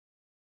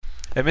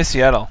I miss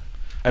Seattle.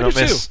 I do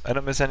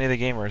don't miss any of the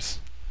gamers.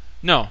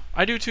 No,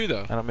 I do too,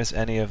 though. I don't miss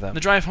any of them. The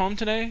drive home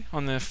today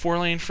on the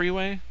 4-lane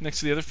freeway, next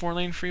to the other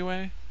 4-lane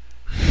freeway,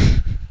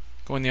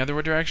 going the other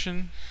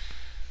direction,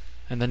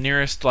 and the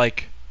nearest,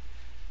 like,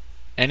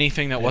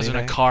 anything that wasn't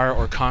a car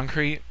or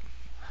concrete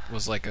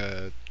was like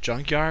a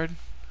junkyard.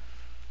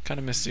 Kind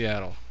of miss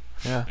Seattle.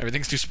 Yeah.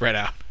 Everything's too spread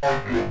out.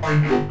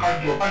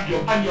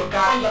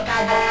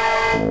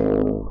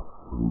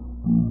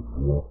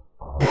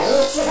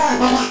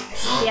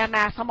 Damn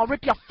ass, I'm gonna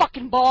rip your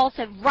fucking balls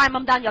and ram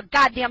them down your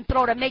goddamn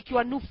throat and make you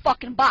a new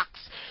fucking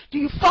box. Do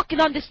you fucking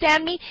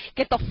understand me?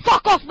 Get the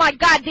fuck off my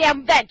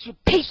goddamn bench, you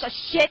piece of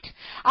shit.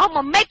 I'm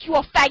gonna make you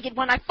a faggot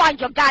when I find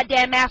your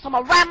goddamn ass. I'm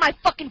gonna ram my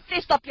fucking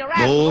fist up your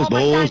ass. Balls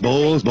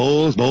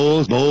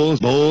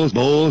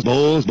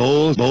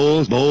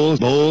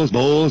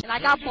And I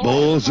got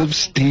balls of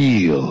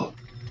steel.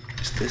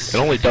 Is this It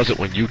only does it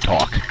when you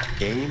talk. a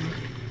game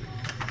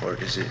or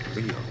is it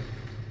real?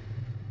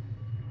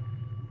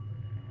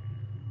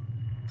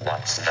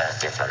 What's the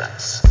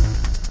difference?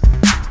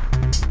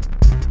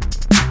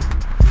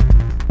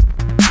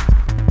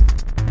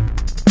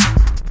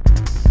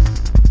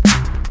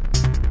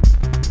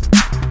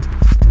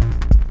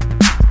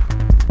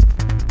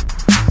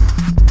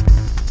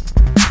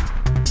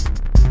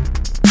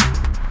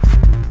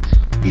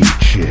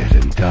 Eat shit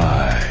and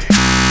die.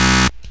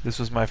 This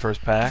was my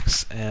first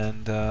PAX,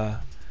 and it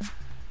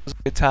was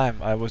a good time.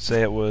 I would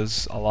say it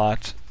was a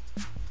lot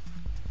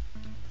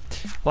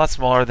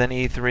smaller than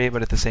E3,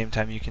 but at the same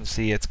time you can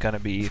see it's going to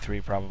be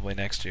E3 probably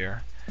next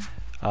year.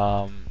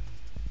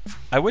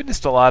 I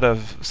witnessed a lot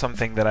of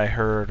something that I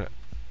heard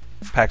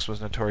PAX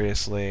was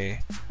notoriously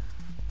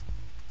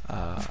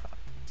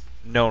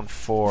known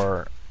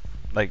for,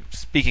 like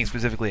speaking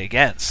specifically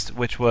against,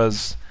 which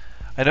was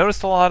I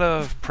noticed a lot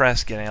of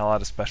press getting a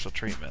lot of special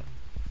treatment.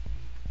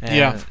 And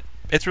Yeah.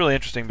 it's really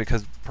interesting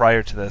because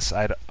prior to this,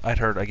 I'd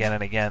heard again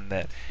and again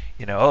that,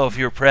 you know, oh, if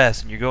you're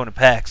press and you're going to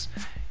PAX,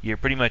 you're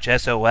pretty much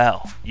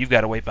SOL. You've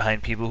got to wait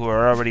behind people who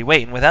are already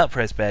waiting without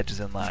press badges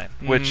in line.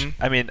 Which,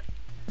 I mean,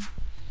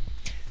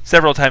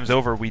 several times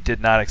over, we did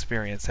not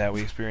experience that.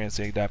 We experienced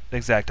the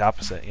exact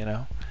opposite, you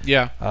know?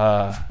 Yeah.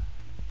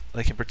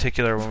 Like in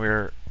particular when we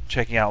were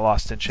checking out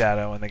Lost in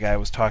Shadow and the guy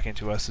was talking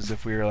to us as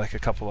if we were like a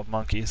couple of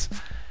monkeys.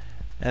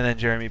 And then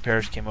Jeremy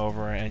Parrish came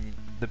over and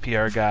the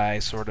PR guy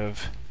sort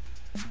of,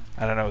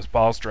 I don't know, his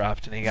balls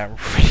dropped and he got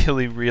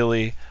really,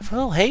 really,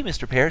 well, hey,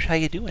 Mr. Parrish, how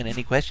you doing?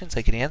 Any questions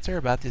I could answer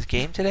about this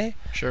game today?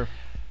 Sure.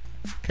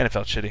 Kind of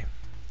felt shitty.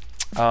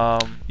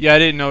 Yeah, I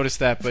didn't notice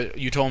that, but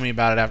you told me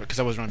about it after because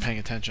I wasn't really paying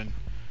attention.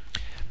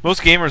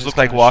 Most gamers look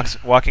like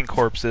walking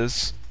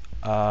corpses.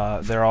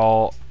 They're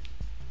all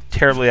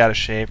terribly out of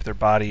shape. Their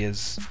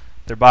bodies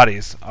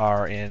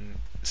are in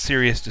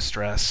serious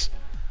distress.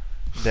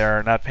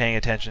 They're not paying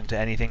attention to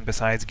anything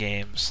besides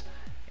games,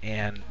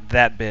 and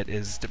that bit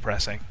is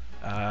depressing.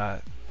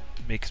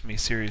 Makes me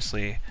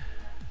seriously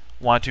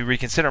want to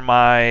reconsider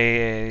my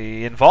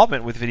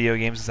involvement with video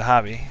games as a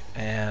hobby.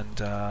 And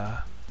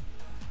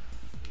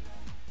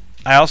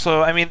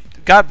I mean,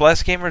 God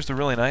bless gamers, they're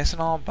really nice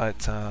and all,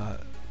 but I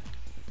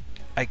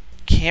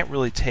can't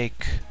really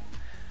take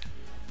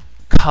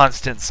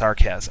constant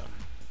sarcasm.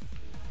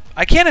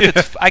 I can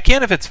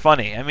if it's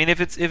funny. I mean, if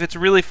it's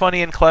really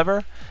funny and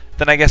clever,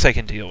 then I guess I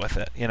can deal with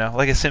it. You know,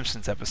 like a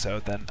Simpsons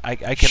episode. Then I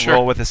can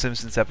roll with a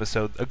Simpsons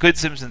episode, a good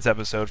Simpsons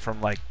episode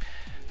from like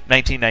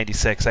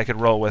 1996. I could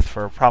roll with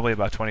for probably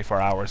about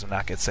 24 hours and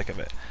not get sick of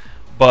it.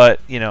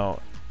 But you know,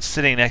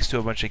 sitting next to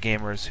a bunch of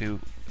gamers who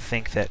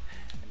think that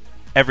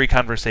every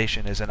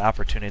conversation is an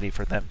opportunity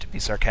for them to be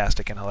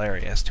sarcastic and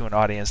hilarious to an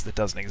audience that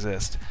doesn't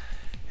exist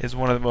is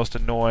one of the most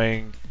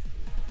annoying,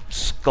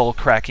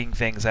 skull-cracking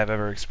things I've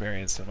ever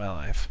experienced in my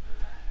life.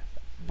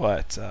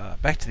 But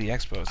back to the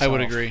expo itself. I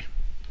would agree.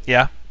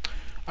 Yeah?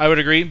 I would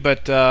agree,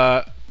 but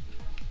I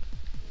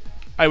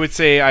would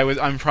say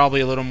I'm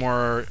probably a little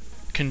more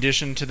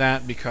conditioned to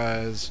that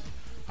because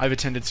I've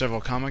attended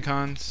several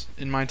Comic-Cons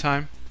in my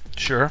time.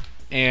 Sure.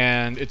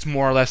 And it's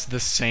more or less the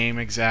same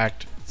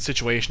exact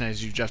situation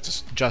as you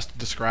just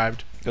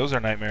described. Those are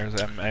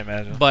nightmares, I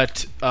imagine.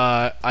 But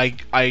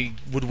I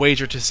would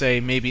wager to say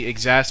maybe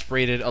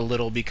exasperated a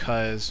little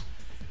because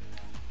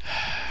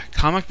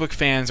comic book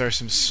fans are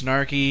some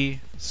snarky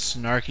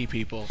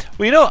people.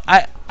 Well, you know,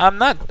 I'm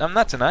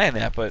not denying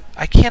that, but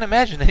I can't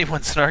imagine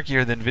anyone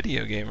snarkier than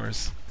video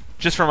gamers.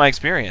 Just from my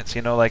experience,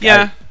 you know, like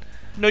yeah.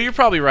 No, you're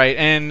probably right,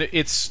 and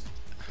it's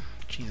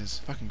Jesus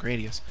fucking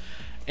Gradius,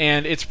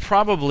 and it's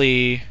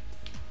probably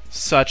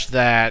such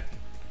that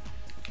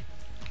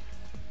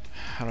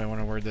how do I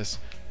want to word this?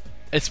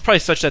 It's probably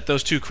such that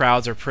those two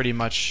crowds are pretty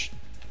much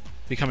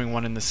becoming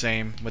one and the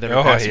same with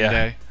every passing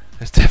day.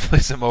 There's definitely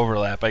some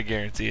overlap, I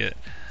guarantee it.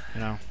 You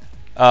know.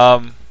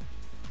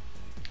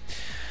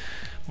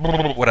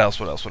 What else?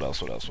 Yeah,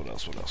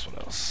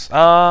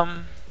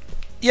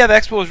 the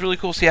expo was really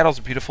cool. Seattle's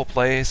a beautiful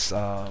place.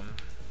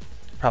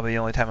 Probably the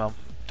only time I'll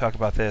talk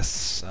about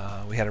this.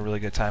 We had a really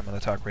good time on the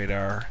Talk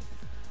Radar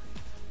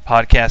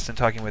podcast and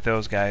talking with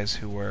those guys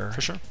who were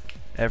for sure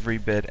every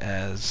bit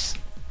as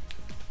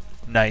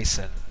nice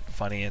and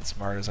funny and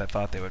smart as I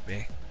thought they would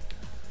be.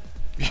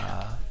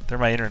 They're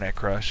my internet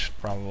crush,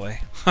 probably.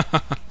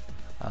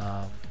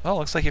 Well,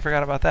 looks like you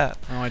forgot about that.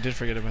 Oh, I did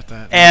forget about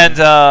that. And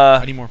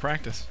I need more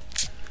practice.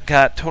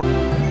 got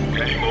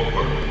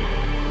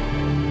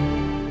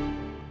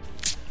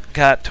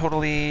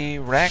totally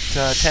wrecked.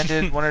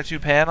 Attended one or two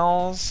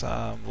panels.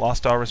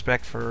 Lost all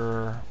respect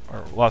for,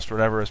 or lost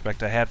whatever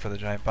respect I had for the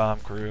Giant Bomb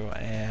crew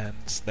and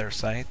their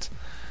site.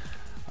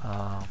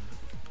 Yeah,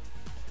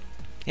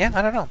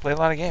 I don't know. Played a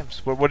lot of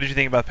games. What did you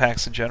think about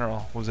PAX in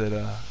general? Was it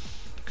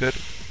good?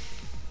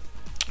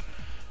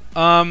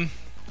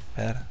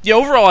 Bad? Yeah,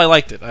 overall I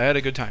liked it. I had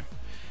a good time.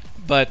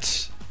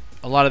 But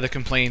a lot of the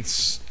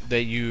complaints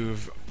that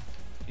you've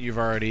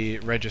already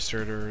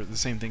registered are the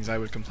same things I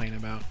would complain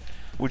about.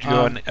 Would you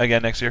go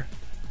again next year?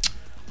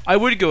 I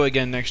would go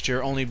again next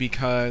year only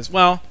because,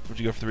 well... Would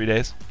you go for 3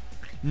 days?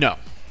 No.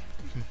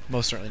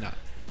 Most certainly not.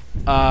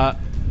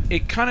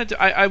 It kind of...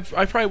 I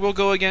probably will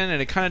go again,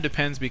 and it kind of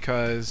depends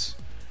because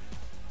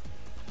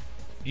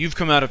you've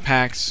come out of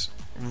PAX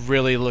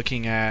really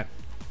looking at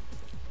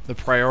the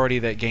priority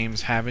that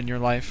games have in your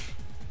life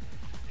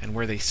and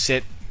where they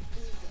sit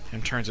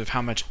in terms of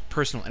how much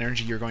personal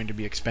energy you're going to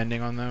be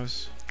expending on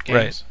those games.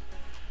 Right.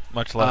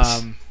 Much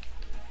less.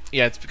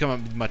 Yeah, it's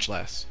become much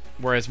less.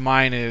 Whereas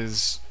mine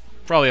is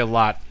probably a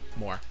lot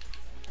more.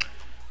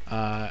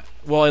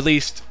 Well, at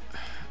least,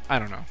 I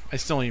don't know. I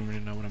still don't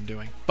even know what I'm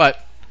doing.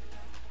 But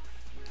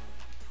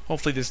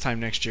hopefully this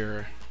time next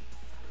year,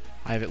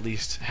 I've at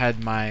least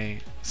had my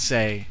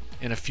say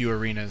in a few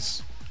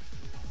arenas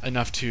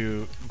enough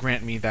to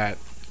grant me that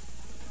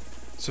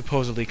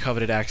supposedly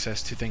coveted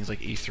access to things like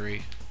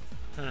E3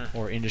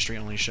 or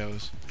industry-only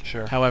shows.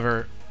 Sure.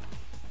 However,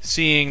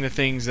 seeing the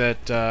things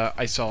that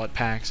I saw at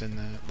PAX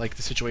and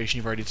the situation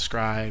you've already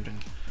described, and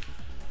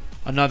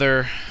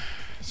another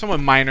somewhat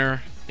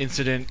minor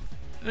incident.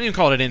 I don't even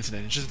call it an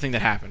incident. It's just a thing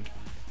that happened.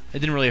 It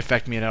didn't really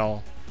affect me at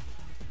all,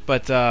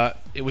 but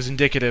it was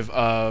indicative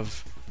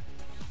of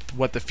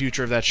what the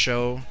future of that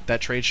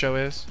trade show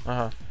is.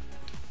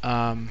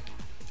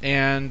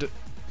 And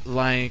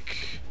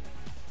like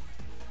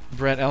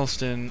Brett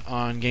Elston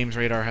on Games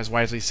Radar has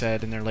wisely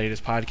said in their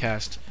latest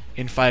podcast,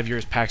 in 5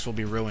 years PAX will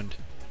be ruined.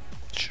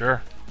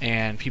 Sure.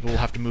 And people will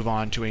have to move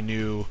on to a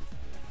new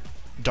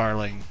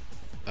darling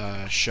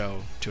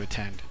show to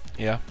attend.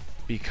 Yeah.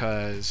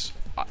 Because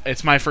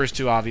it's my first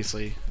two,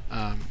 obviously.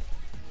 And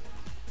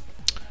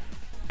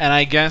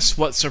I guess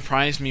what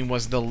surprised me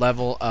was the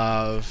level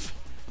of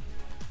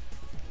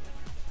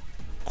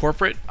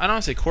corporate, I don't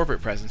want to say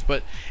corporate presence,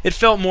 but it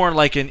felt more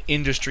like an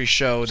industry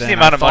show than the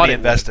amount I of thought money it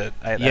would. invested,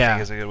 I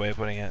think is a good way of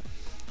putting it.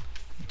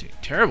 Dude,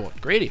 terrible.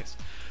 Gradius.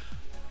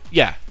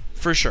 Yeah,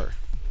 for sure.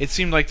 It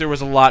seemed like there was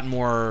a lot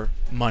more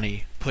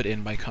money put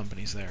in by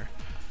companies there.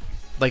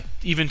 Like,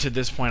 even to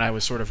this point, I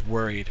was sort of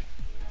worried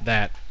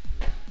that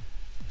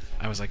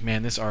I was like,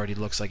 man, this already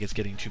looks like it's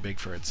getting too big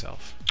for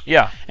itself.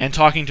 Yeah. And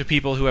talking to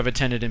people who have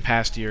attended in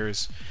past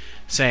years,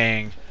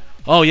 saying,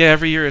 oh yeah,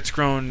 every year it's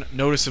grown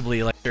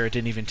noticeably. Like, it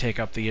didn't even take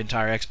up the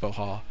entire expo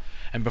hall.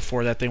 And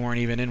before that, they weren't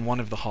even in one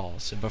of the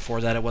halls. And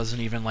before that, it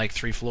wasn't even like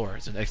 3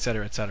 floors, and et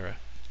cetera, et cetera.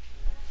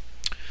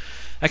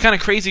 That kind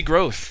of crazy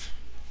growth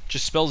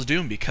just spells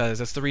doom, because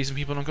that's the reason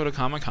people don't go to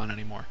Comic-Con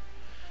anymore.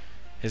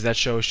 Is that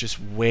show is just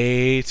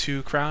way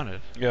too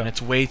crowded. Yeah. And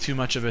it's way too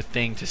much of a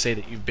thing to say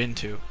that you've been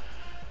to.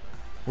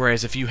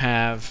 Whereas if you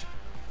have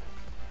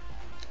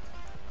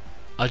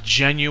a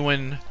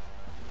genuine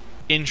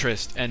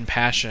interest and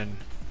passion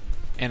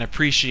and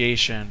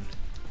appreciation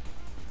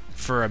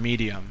for a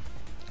medium,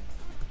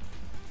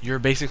 you're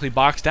basically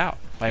boxed out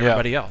by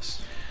everybody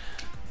else.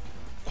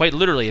 Quite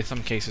literally in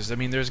some cases. I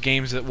mean, there's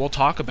games that we'll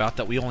talk about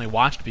that we only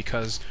watched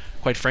because,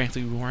 quite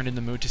frankly, we weren't in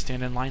the mood to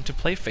stand in line to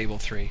play Fable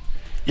 3.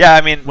 Yeah,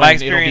 I mean, my When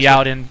it'll experience be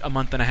out in a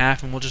month and a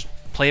half, and we'll just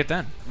play it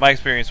then. my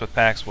experience with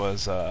PAX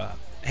was,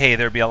 hey,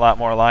 there'd be a lot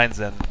more lines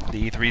than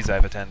the E3s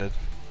I've attended.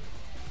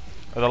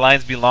 Or the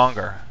lines be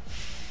longer.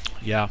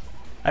 Yeah.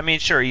 I mean,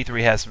 sure,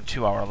 E3 has some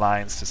 2-hour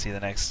lines to see the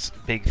next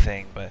big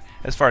thing, but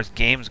as far as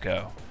games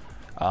go,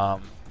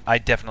 I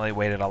definitely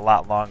waited a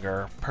lot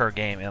longer per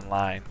game in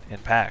line in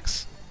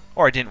PAX.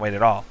 Or I didn't wait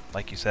at all,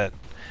 like you said.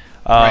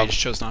 Right, just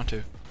chose not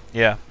to.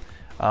 Yeah.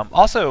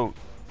 Also,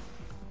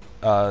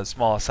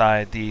 small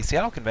aside, the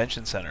Seattle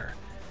Convention Center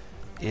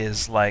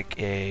is like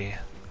a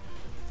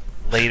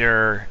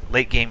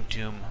late game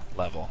Doom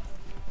level.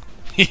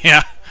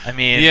 Yeah. I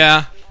mean,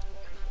 Yeah.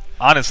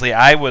 honestly,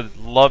 I would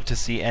love to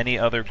see any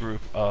other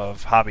group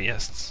of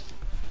hobbyists,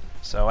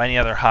 so any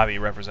other hobby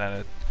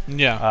represented,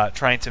 Yeah.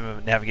 trying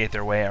to navigate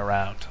their way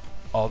around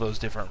all those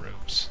different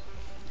rooms.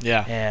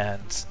 Yeah.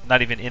 And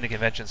not even in the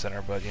convention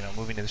center, but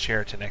moving to the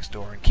Sheraton next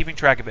door and keeping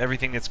track of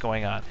everything that's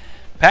going on.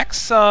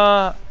 PAX,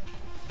 the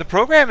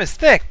program is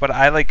thick, but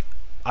I would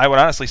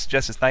honestly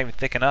suggest it's not even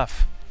thick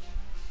enough.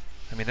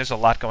 I mean, there's a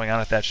lot going on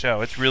at that show.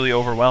 It's really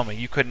overwhelming.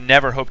 You could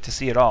never hope to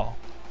see it all.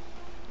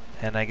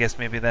 And I guess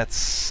maybe that's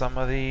some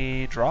of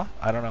the draw?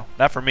 I don't know.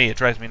 Not for me. It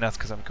drives me nuts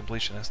because I'm a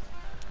completionist.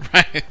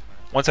 Right.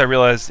 Once I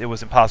realized it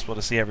was impossible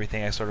to see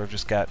everything, I sort of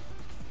just got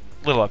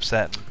a little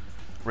upset and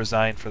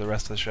resign for the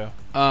rest of the show.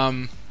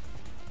 The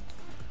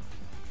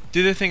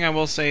other thing I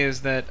will say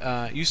is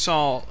that you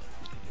saw.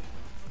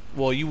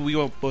 Well, we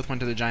both went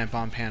to the Giant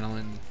Bomb panel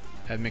and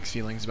had mixed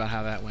feelings about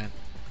how that went.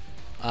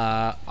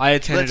 I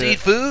attended. Let's eat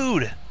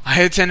food.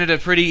 I attended a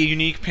pretty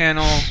unique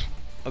panel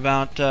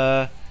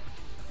about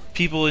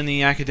people in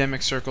the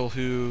academic circle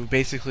who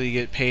basically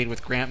get paid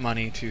with grant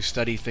money to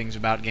study things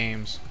about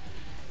games.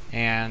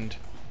 And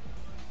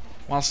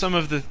while some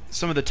of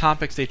the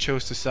topics they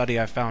chose to study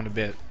I found a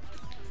bit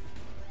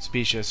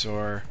specious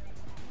or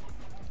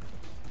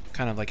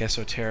kind of like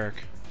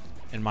esoteric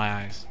in my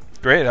eyes.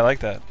 Great, I like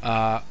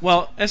that.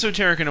 Well,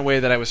 esoteric in a way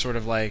that I was sort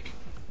of like,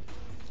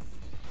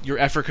 your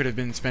effort could have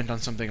been spent on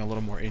something a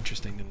little more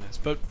interesting than this.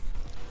 But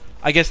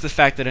I guess the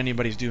fact that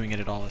anybody's doing it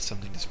at all is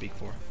something to speak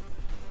for.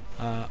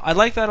 I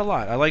like that a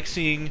lot. I like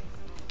seeing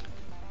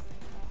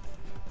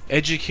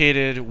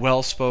educated,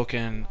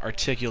 well-spoken,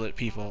 articulate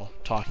people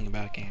talking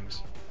about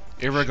games,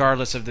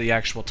 irregardless of the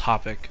actual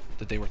topic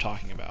that they were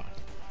talking about.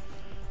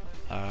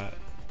 I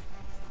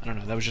don't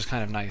know, that was just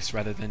kind of nice,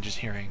 rather than just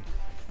hearing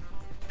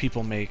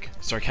people make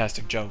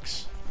sarcastic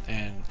jokes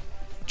and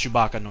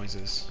Chewbacca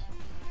noises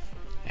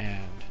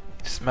and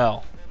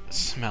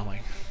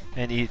smelling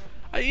and eat.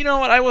 You know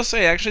what, I will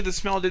say, actually, the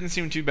smell didn't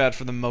seem too bad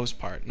for the most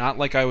part. Not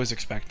like I was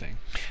expecting.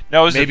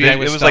 No, it was, Maybe it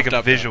was like stuffed a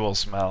up, visual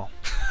smell.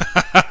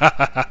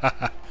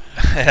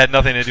 It had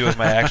nothing to do with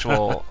my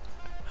actual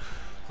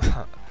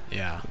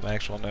Yeah. my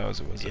actual nose.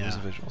 It was a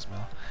visual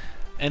smell.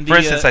 And For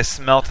instance, I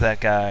smelt that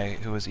guy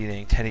who was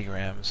eating Teddy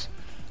Grahams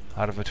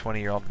out of a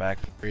 20-year-old bag,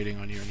 reading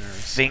on your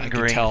nerves.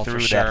 fingering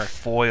through that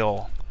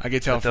foil I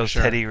could tell that for those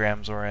sure. Teddy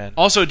Grahams were in.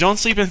 Also, don't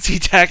sleep in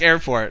SeaTac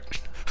Airport.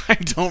 I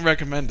don't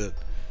recommend it.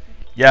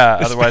 Yeah,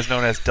 otherwise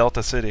known as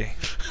Delta City.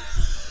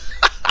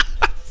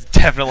 It's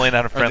definitely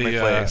not a friendly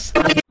place.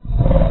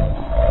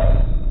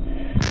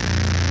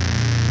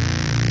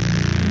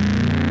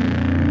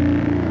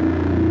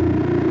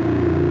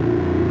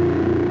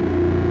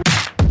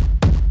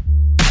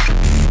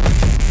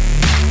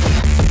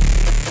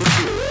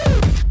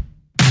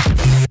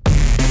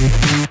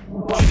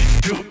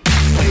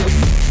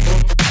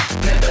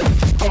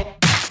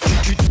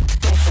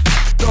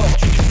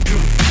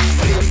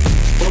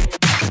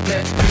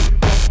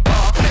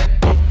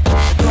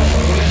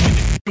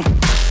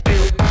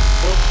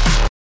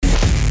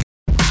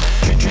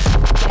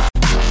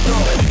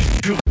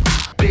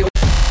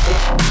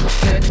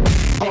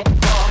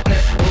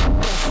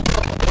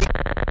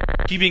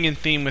 Keeping in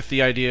theme with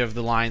the idea of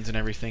the lines and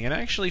everything, and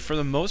actually for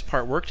the most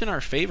part worked in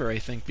our favor, I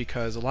think,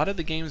 because a lot of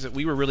the games that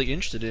we were really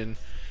interested in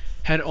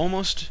had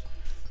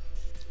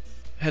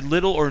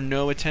little or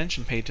no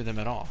attention paid to them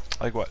at all.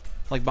 Like what?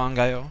 Like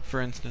Bangayo, for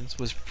instance,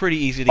 was pretty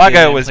easy to get in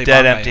Bangayo and was play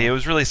dead Bangayo. empty. It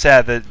was really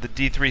sad that the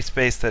D3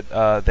 space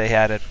that they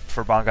had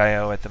for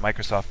Bangayo at the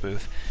Microsoft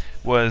booth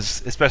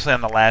was, especially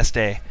on the last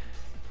day,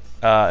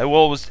 it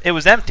was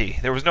empty.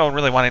 There was no one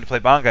really wanting to play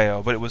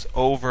Bangayo, but it was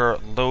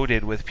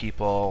overloaded with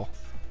people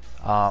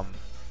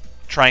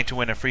trying to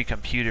win a free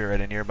computer at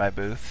a nearby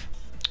booth.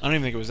 I don't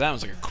even think it was that. It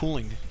was like a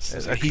cooling.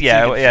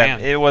 Yeah.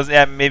 It was.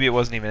 Yeah, maybe it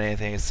wasn't even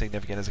anything as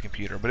significant as a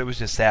computer, but it was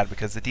just sad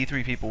because the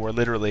D3 people were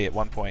literally at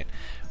one point,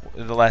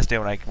 the last day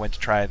when I went to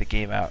try the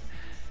game out,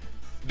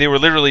 they were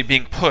literally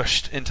being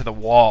pushed into the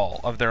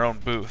wall of their own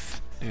booth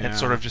and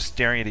sort of just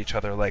staring at each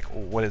other like,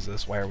 "What is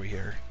this? Why are we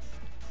here?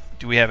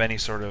 Do we have any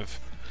sort of?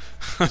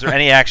 Is there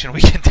any action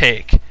we can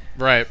take?"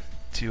 Right.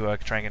 To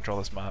try and control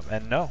this mob,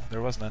 and no,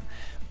 there was none.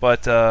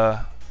 But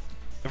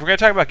if we're gonna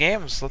talk about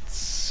games,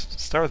 let's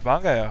start with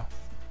Bangayo.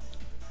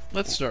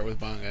 Let's start with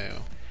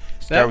Bangayo.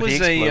 Start with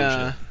the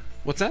explosion.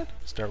 What's that?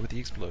 Start with the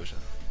explosion.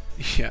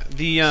 Yeah,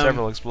 the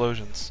several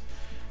explosions.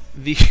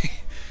 We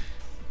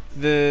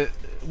haven't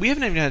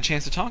even had a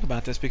chance to talk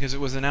about this because it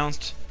was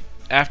announced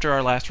after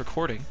our last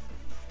recording.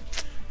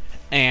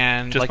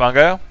 And just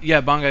Bangayo?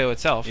 Yeah, Bangayo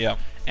itself. Yeah.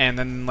 And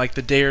then like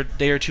the day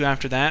or two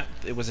after that,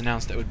 it was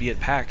announced that it would be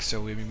at PAX.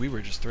 So we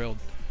were just thrilled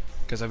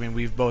because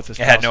we've both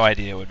espoused. I had no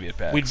idea it would be at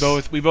PAX.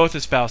 We both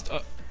espoused.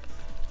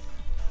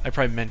 I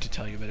probably meant to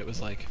tell you, but it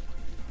was like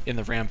in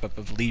the ramp up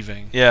of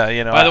leaving. Yeah,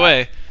 you know. By the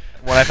way,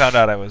 when I found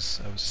out, I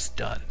was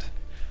stunned.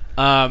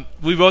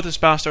 We both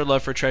espoused our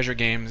love for treasure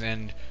games,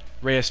 and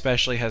Ray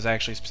especially has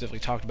actually specifically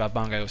talked about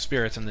Bangayo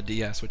Spirits on the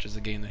DS, which is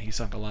a game that he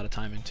sunk a lot of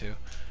time into.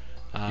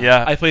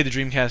 Yeah. I played the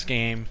Dreamcast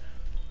game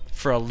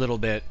for a little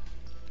bit,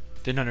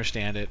 didn't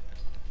understand it.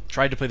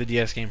 Tried to play the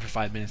DS game for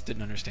 5 minutes,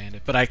 didn't understand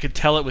it. But I could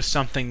tell it was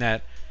something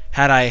that,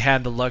 had I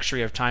had the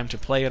luxury of time to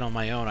play it on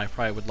my own, I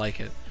probably would like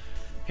it.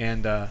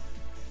 And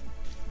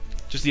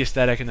just the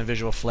aesthetic and the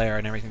visual flair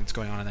and everything that's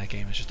going on in that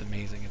game is just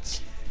amazing.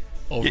 It's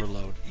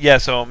overload. Yeah,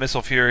 so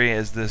Missile Fury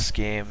is this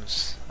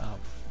game's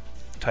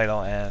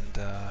title, and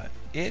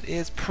it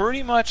is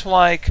pretty much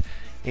like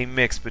a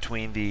mix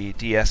between the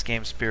DS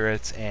game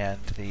Spirits and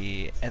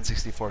the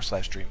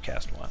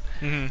N64/Dreamcast one.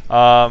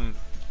 Mm-hmm.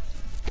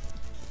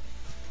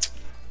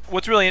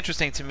 What's really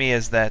interesting to me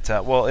is that,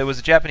 it was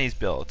a Japanese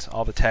build.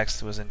 All the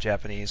text was in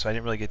Japanese, so I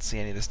didn't really get to see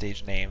any of the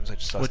stage names. I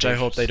just saw Which I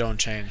hope they don't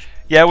change.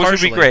 Yeah, which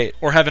would be great.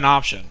 Or have an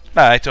option.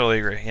 I totally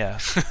agree, yeah.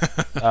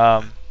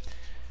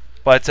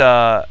 But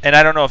and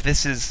I don't know if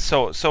this is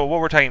so what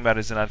we're talking about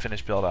is an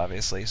unfinished build,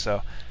 obviously.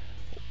 So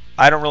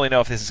I don't really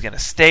know if this is going to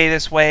stay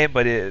this way,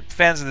 but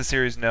fans of the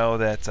series know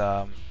that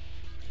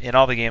in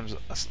all the games,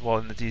 well,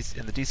 in the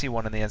DC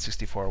one and the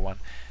N64 one,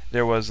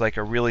 there was like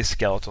a really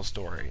skeletal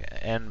story.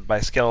 And by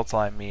skeletal,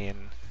 I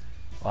mean,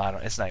 well,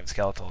 it's not even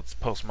skeletal. It's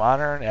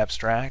postmodern,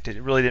 abstract.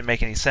 It really didn't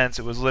make any sense.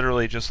 It was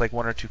literally just like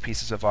one or two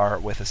pieces of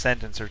art with a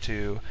sentence or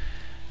two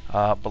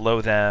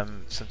below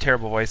them, some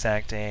terrible voice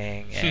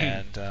acting,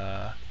 and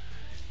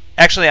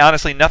actually,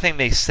 honestly, nothing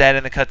they said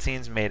in the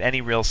cutscenes made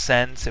any real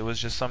sense. It was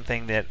just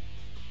something that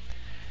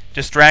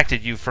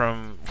distracted you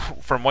from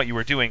what you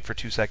were doing for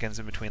 2 seconds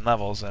in between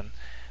levels, and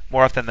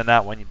more often than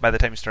not, by the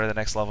time you started the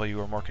next level, you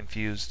were more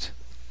confused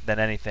than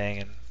anything,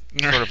 and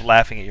sort of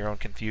laughing at your own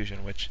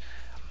confusion. Which,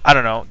 I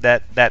don't know,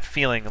 that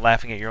feeling,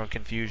 laughing at your own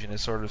confusion,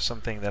 is sort of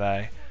something that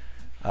I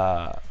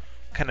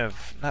kind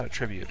of not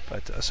attribute,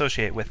 but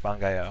associate with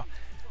Bangai-O.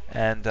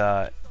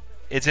 And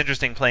it's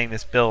interesting playing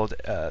this build.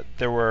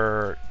 There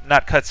were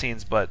not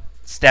cutscenes, but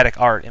static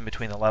art in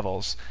between the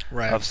levels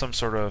of some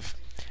sort of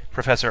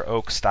Professor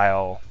Oak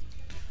style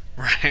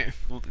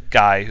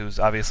guy who's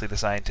obviously the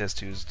scientist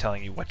who's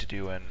telling you what to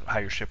do and how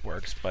your ship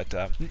works. But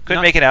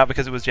couldn't make it out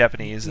because it was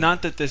Japanese.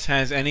 Not that this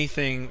has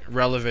anything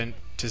relevant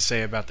to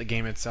say about the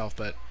game itself,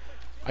 but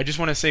I just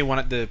want to say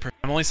I'm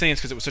only saying this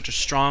because it was such a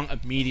strong,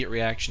 immediate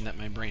reaction that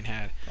my brain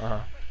had.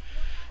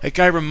 That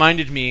guy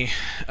reminded me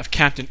of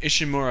Captain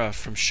Ishimura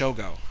from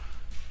Shogo.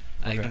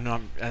 I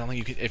don't think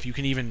you can, if you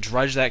can even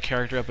drudge that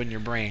character up in your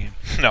brain.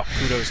 No.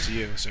 Kudos to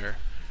you, sir.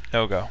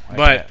 No go.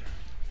 But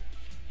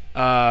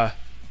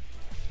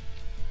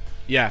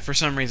yeah, for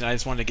some reason I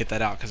just wanted to get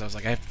that out because I was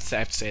like, I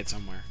have to say it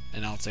somewhere,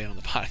 and I'll say it on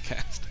the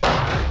podcast.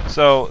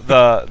 So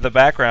the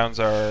backgrounds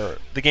are,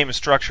 the game is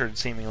structured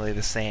seemingly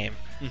the same.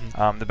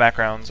 The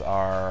backgrounds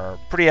are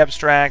pretty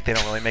abstract. They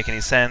don't really make any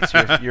sense.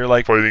 You're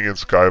like fighting in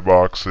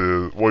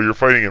skyboxes. Well, you're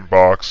fighting in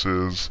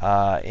boxes.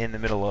 In the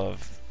middle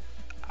of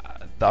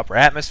the upper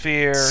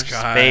atmosphere,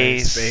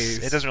 space.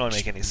 It doesn't really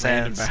make any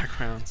sense.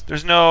 Backgrounds.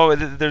 There's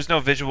no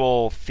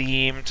visual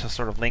theme to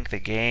sort of link the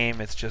game.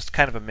 It's just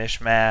kind of a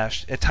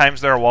mishmash. At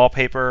times there are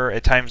wallpaper.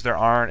 At times there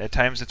aren't. At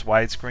times it's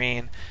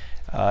widescreen.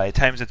 At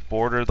times it's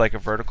bordered like a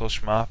vertical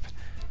shmup,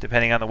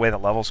 depending on the way the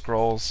level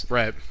scrolls.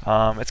 Right.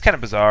 It's kind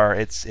of bizarre.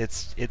 It's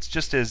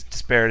just as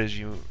disparate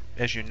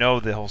as you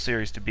know the whole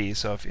series to be.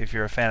 So if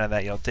you're a fan of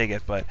that, you'll dig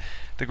it. But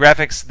the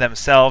graphics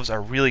themselves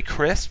are really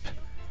crisp,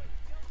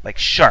 like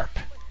sharp,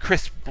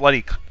 crisp,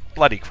 bloody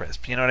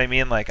crisp. You know what I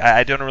mean? Like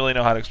I don't really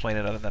know how to explain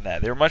it other than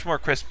that. They're much more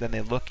crisp than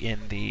they look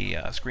in the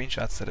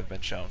screenshots that have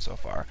been shown so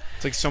far.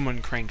 It's like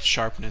someone cranked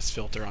sharpness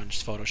filter on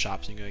just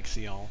Photoshop, so you can like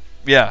see all.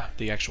 Yeah.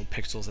 The actual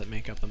pixels that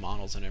make up the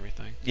models and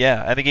everything.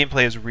 Yeah, and the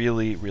gameplay is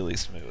really, really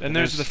smooth. And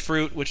there's the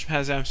fruit, which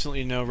has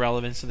absolutely no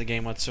relevance to the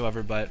game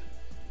whatsoever. But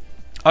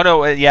oh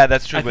no, yeah,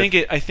 that's true. I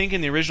think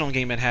in the original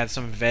game it had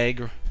some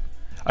vague.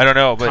 I don't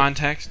know, but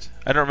context.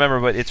 I don't remember,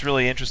 but it's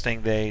really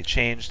interesting. They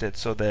changed it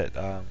so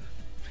that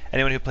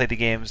anyone who played the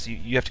games,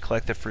 you have to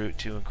collect the fruit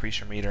to increase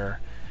your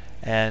meter,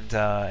 and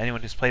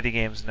anyone who's played the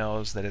games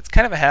knows that it's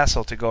kind of a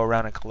hassle to go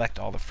around and collect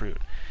all the fruit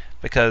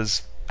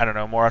because, I don't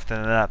know, more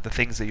often than not, the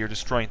things that you're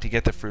destroying to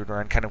get the fruit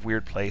are in kind of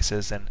weird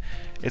places, and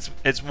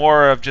it's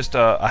more of just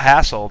a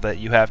hassle that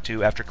you have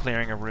to, after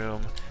clearing a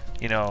room,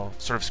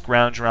 sort of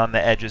scrounge around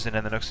the edges and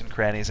in the nooks and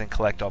crannies and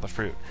collect all the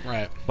fruit.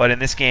 Right. But in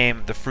this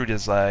game, the fruit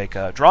is like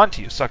drawn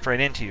to you, sucked right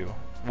into you,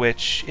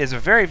 which is a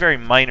very, very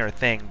minor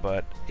thing,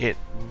 but it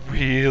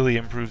really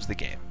improves the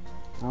game.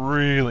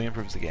 Really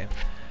improves the game.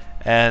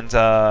 And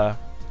other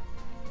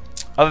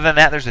than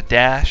that, there's a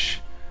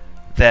dash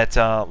that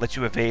lets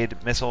you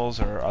evade missiles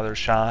or other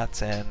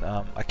shots, and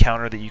a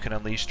counter that you can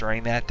unleash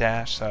during that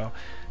dash. So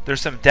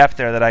there's some depth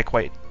there that I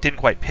didn't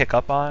quite pick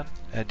up on.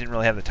 I didn't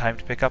really have the time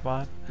to pick up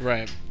on.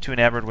 Right. Too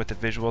enamored with the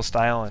visual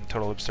style and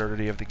total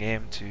absurdity of the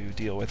game to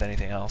deal with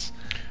anything else.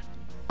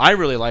 I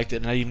really liked it,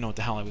 and I didn't even know what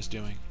the hell I was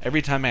doing.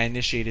 Every time I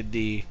initiated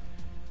the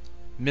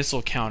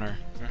missile counter,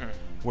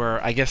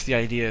 where I guess the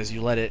idea is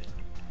you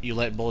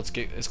let bullets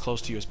get as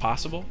close to you as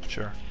possible.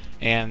 Sure.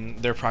 And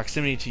their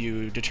proximity to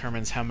you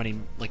determines how many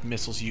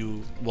missiles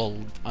you will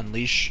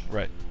unleash.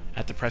 Right.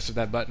 At the press of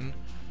that button.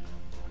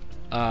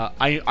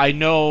 I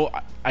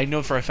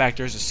know for a fact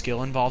there's a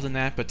skill involved in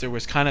that, but there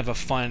was kind of a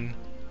fun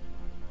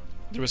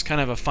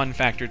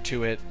factor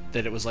to it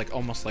that it was like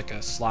almost like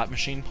a slot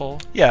machine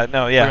pull. Yeah,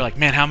 no, yeah. You're like,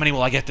 man, how many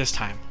will I get this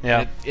time?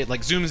 Yeah. It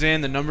like zooms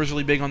in, the number's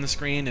really big on the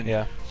screen, and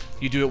yeah.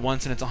 You do it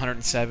once and it's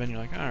 107. You're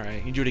like, all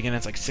right. You do it again,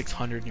 it's like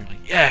 600, and you're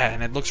like, yeah,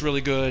 and it looks really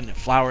good, and it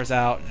flowers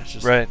out, and it's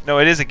just right. No,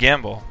 it is a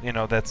gamble.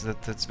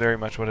 That's very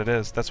much what it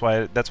is. That's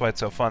why it's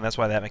so fun. That's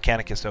why that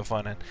mechanic is so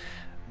fun, and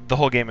the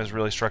whole game is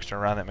really structured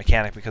around that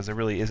mechanic because there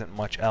really isn't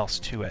much else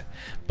to it.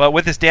 But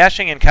with this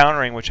dashing and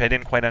countering, which I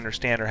didn't quite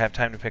understand or have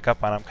time to pick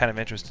up on, I'm kind of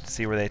interested to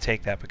see where they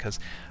take that because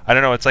I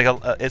don't know. It's like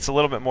it's a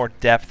little bit more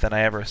depth than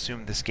I ever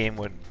assumed this game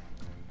would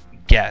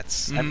get.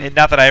 Mm-hmm. I mean,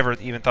 not that I ever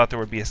even thought there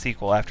would be a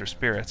sequel after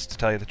Spirits, to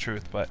tell you the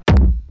truth, but.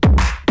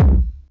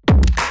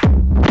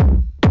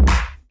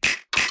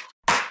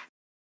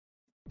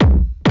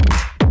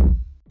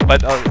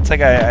 But it's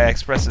like I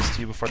expressed this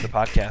to you before the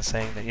podcast,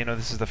 saying that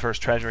this is the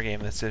first Treasure game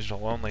that's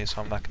digital only,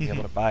 so I'm not going to be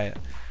able to buy it.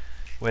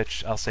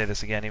 Which I'll say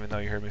this again, even though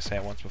you heard me say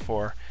it once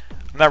before.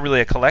 I'm not really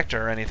a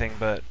collector or anything,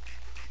 but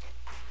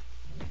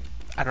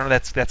I don't know.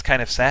 That's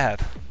kind of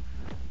sad.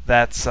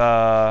 That's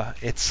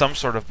it's some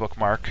sort of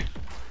bookmark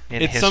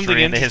in it's history, something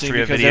in the interesting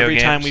history of because video every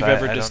games. time we've I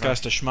ever don't know.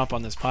 discussed a shmup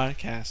on this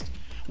podcast,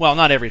 well,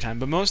 not every time,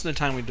 but most of the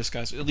time we've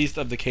discussed, at least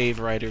of the K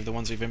variety of the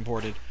ones we've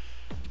imported,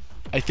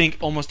 I think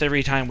almost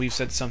every time we've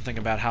said something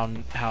about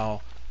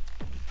how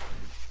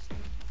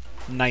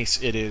nice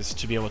it is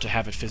to be able to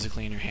have it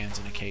physically in your hands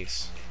in a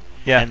case.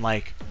 Yeah. And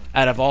like,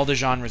 out of all the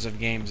genres of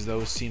games,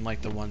 those seem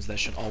like the ones that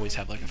should always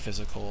have like a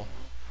physical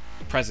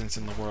presence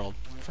in the world.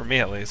 For me,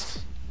 at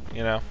least.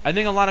 I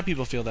think a lot of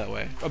people feel that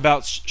way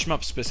about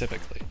shmup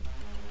specifically.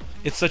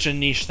 It's such a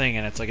niche thing,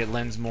 and it's like it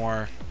lends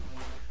more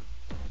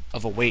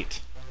of a weight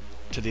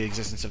to the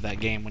existence of that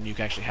game when you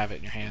can actually have it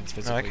in your hands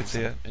physically. I can see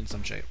it in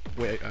some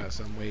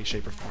way,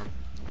 shape, or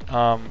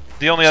form.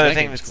 The only So other that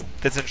thing game's cool.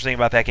 that's interesting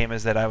about that game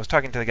is that I was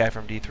talking to the guy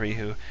from D3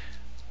 who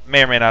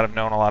may or may not have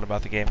known a lot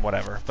about the game,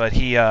 whatever. But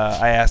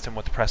I asked him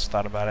what the press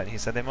thought about it, and he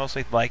said they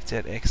mostly liked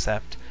it,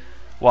 except,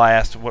 well, I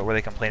asked what were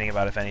they complaining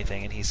about, if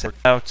anything, and he said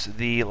about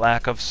the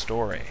lack of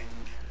story.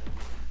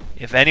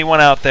 If anyone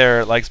out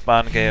there likes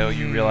Bangeo,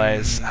 you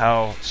realize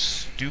how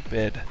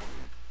stupid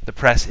the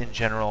press in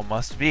general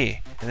must be,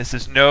 and this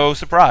is no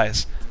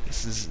surprise.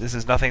 This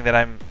is nothing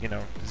that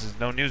this is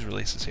no news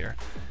releases here.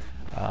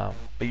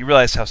 But you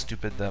realize how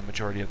stupid the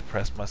majority of the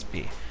press must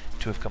be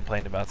to have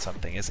complained about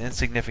something as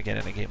insignificant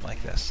in a game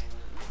like this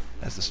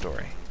as the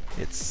story.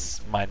 It's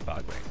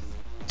mind-boggling.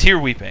 Tear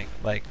weeping,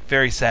 like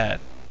very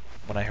sad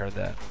when I heard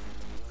that.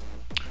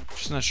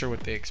 Just not sure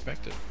what they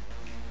expected.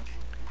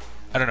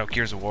 I don't know,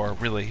 Gears of War,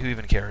 really, who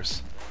even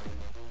cares?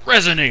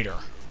 Resonator.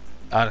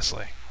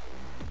 Honestly.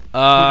 Who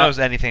knows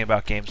anything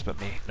about games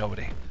but me?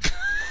 Nobody.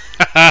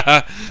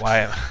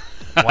 Why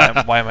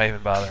am I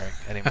even bothering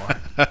anymore?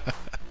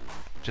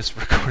 Just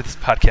record this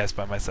podcast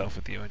by myself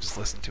with you and just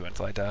listen to it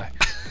until I die.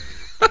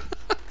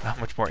 How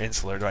much more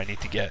insular do I need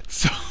to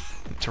get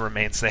to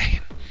remain sane?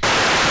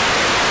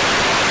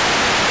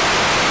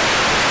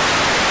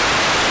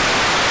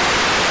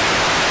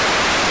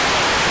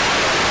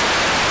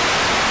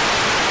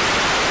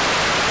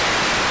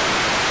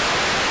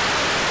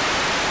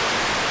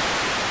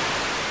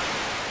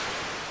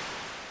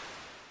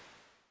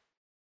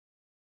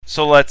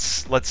 So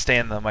let's stay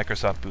in the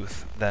Microsoft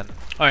booth then.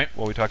 All right.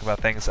 While we talk about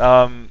things.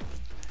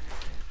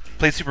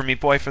 Played Super Meat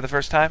Boy for the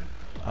first time.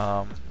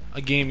 A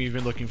game you've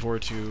been looking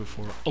forward to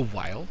for a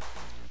while.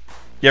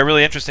 Yeah,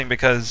 really interesting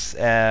because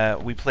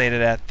we played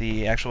it at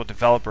the actual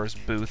developer's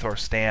booth or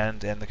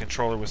stand, and the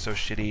controller was so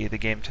shitty, the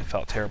game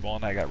felt terrible,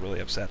 and I got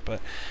really upset.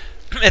 But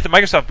at the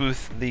Microsoft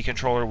booth, the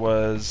controller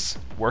was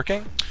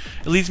working.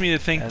 It leads me to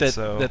think And that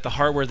so- that the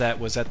hardware that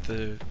was at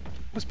the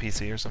Was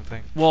PC or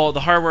something. well,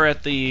 the hardware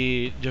at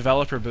the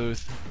developer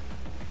booth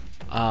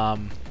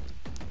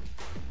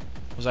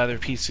was either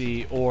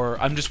PC or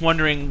I'm just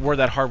wondering where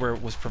that hardware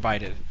was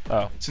provided.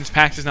 Oh, Since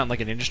PAX is not like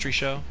an industry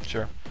show,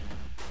 sure.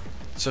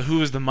 so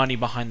who is the money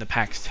behind the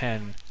PAX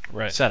 10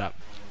 Right. setup,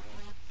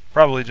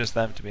 Probably just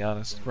them, to be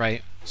honest.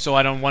 right? So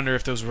I don't wonder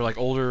if those were like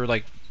older,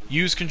 like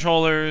used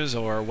controllers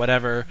or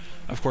whatever.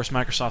 Of course,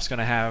 Microsoft's going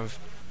to have,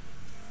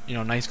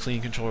 nice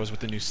clean controllers with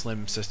the new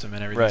Slim system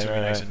and everything's Right, going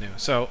to be right, nice and new.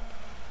 So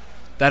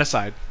that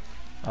aside,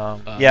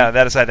 Yeah,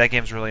 that aside, that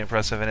game's really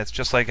impressive, and it's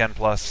just like N+.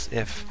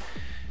 If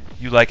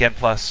you like N+,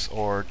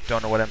 or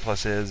don't know what N+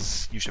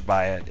 is, you should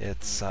buy it.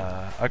 It's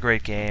a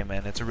great game,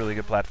 and it's a really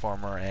good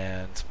platformer,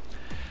 and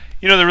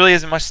there really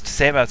isn't much to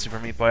say about Super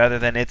Meat Boy other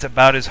than it's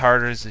about as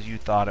hard as you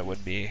thought it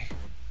would be.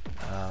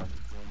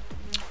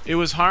 it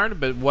was hard,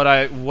 but what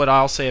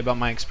I'll say about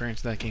my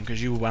experience in that game,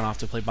 because you went off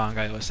to play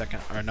Bangai a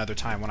second or another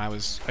time when I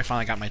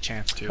finally got my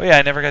chance to. Oh yeah,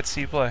 I never got to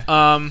see you play.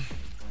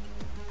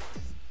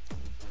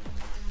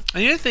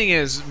 And the other thing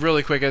is,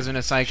 really quick as an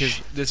aside, because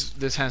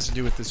this has to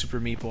do with the Super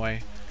Meat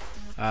Boy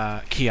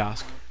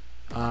kiosk.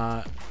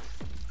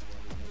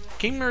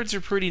 Game nerds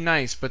are pretty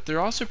nice, but they're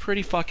also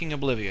pretty fucking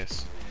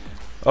oblivious.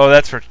 Oh,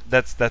 that's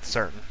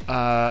certain.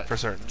 For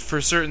certain. For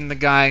certain, the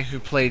guy who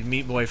played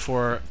Meat Boy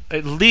for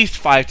at least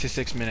 5 to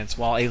 6 minutes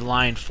while a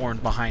line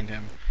formed behind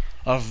him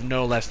of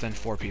no less than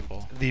 4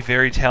 people. The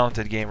very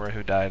talented gamer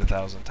who died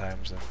 1,000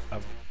 times at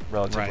a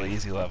relatively Right.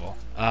 easy level.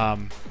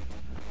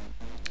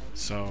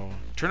 So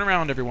turn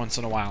around every once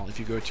in a while if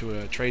you go to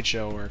a trade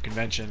show or a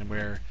convention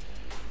where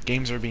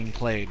games are being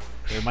played.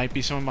 There might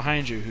be someone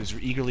behind you who's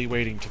eagerly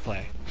waiting to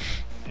play.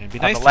 And be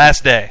On nice the to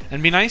last day. them.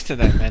 And be nice to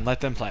them and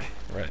let them play.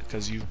 Right.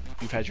 Because you've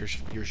had your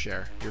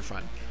share, your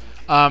fun.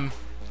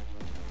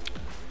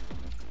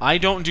 I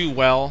don't do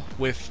well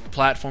with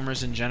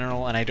platformers in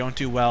general, and I don't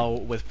do well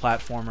with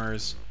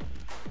platformers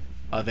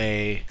of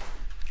a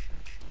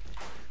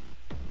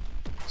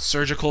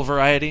surgical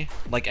variety,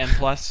 like N+.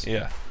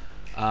 Yeah.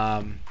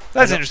 I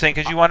That's don't- interesting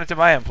because you wanted to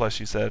buy N+,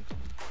 you said.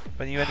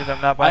 But you ended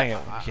up not buying it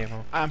when you came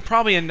home. I'm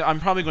probably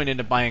going to end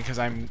up buying because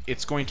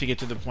it's going to get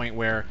to the point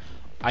where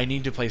I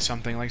need to play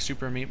something like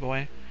Super Meat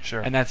Boy,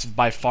 Sure. and that's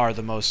by far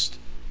the most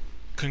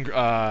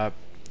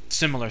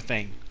similar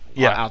thing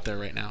Yeah. out there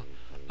right now.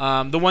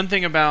 The one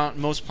thing about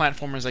most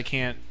platformers I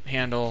can't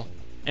handle,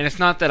 and it's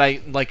not that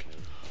I like,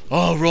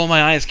 roll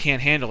my eyes,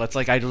 can't handle. It's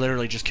like I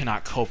literally just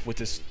cannot cope with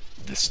this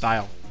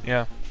style.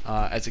 Yeah.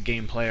 As a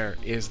game player,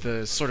 is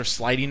the sort of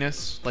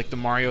slidiness, like the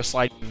Mario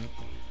sliding,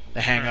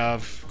 the hang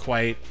of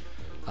quite.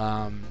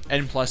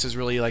 N Plus is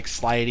really like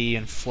slidey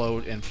and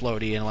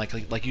floaty, and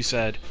like you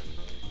said,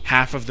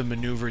 half of the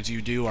maneuvers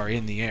you do are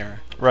in the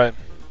air Right.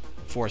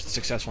 for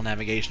successful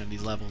navigation of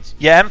these levels.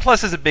 Yeah, N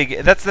Plus is a big.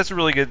 That's a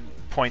really good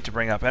point to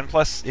bring up. N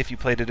Plus, if you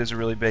played it, is a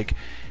really big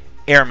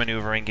air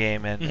maneuvering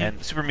game,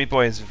 and Super Meat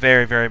Boy is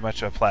very, very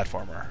much a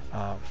platformer.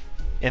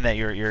 In that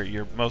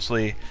you're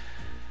mostly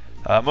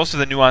most of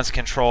the nuanced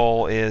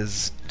control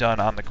is done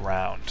on the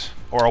ground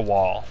or a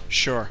wall.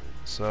 Sure.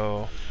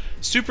 So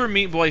Super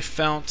Meat Boy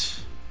felt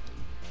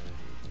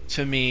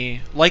to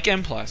me like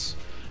M+,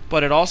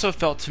 but it also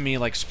felt to me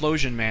like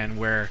Splosion Man,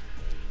 where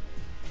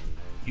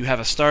you have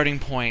a starting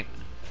point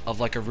of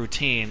like a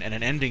routine and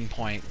an ending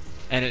point,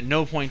 and at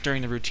no point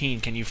during the routine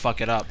can you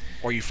fuck it up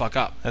or you fuck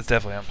up. that's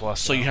definitely N Plus.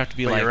 So you have to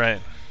be but like, you're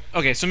right.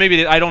 Okay, so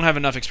maybe I don't have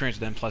enough experience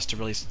with M+ to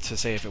really to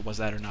say if it was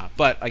that or not,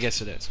 but I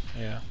guess it is.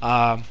 Yeah.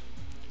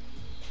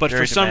 But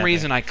Very for some demanding.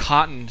 reason, I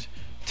cottoned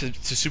to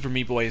Super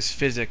Meat Boy's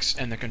physics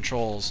and the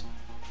controls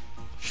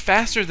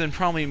faster than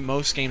probably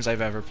most games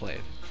I've ever played.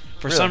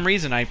 For Really? some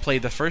reason, I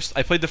played the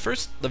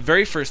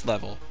very first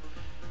level,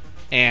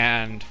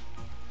 and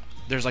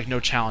there's like no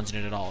challenge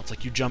in it at all. It's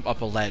like you jump up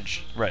a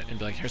ledge, Right. and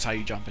be like, here's how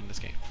you jump in this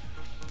game.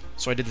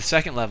 So I did the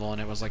second level,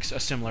 and it was like a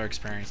similar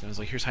experience, and it was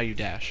like, here's how you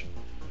dash.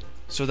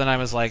 So then I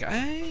was like,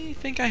 I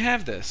think I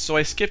have this. So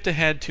I skipped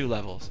ahead 2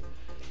 levels,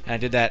 and I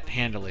did that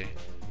handily.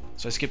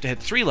 So I skipped ahead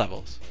 3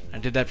 levels, and I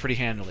did that pretty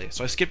handily.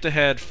 So I skipped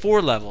ahead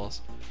 4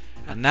 levels,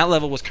 and that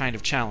level was kind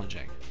of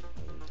challenging.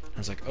 I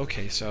was like,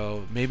 okay,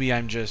 so maybe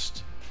I've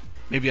just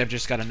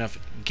got enough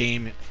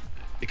game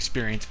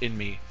experience in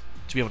me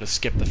to be able to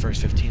skip the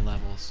first 15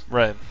 levels,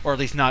 Right. or at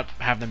least not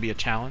have them be a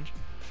challenge.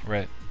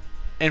 Right.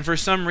 And for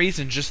some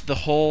reason, just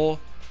the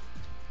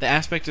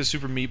aspect of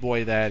Super Meat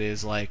Boy that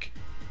is like,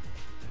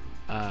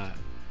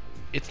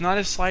 it's not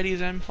as slidey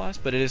as M+,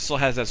 but it still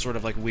has that sort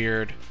of like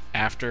weird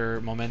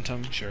after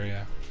momentum. Sure.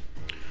 Yeah.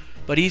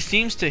 But he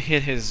seems to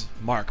hit his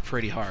mark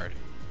pretty hard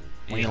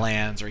when he Yeah.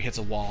 lands or he hits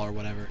a wall or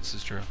whatever. This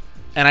is true.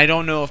 And I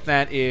don't know if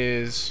that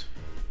is...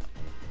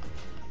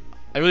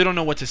 I really don't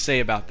know what to say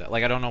about that.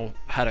 Like, I don't know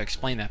how to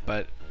explain that,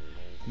 but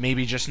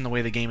maybe just in the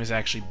way the game is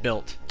actually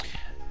built,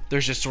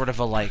 there's just sort of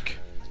a like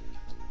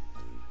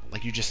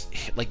you just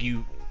hit, like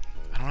you...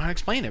 I don't know how to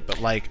explain it, but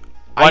like...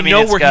 Well, I mean,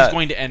 know it's where got- he's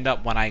going to end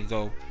up when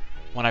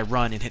I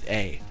run and hit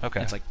A.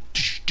 Okay. It's like...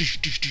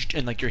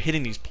 And like you're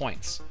hitting these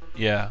points.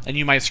 Yeah. And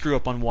you might screw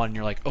up on one, and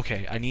you're like,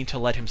 okay, I need to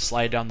let him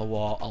slide down the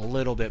wall a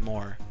little bit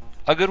more.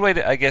 A good way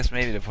to, I guess,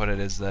 maybe to put it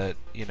is that,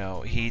 you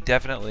know,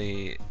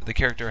 the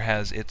character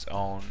has its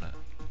own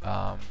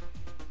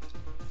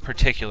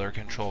particular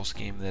control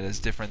scheme that is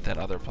different than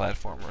other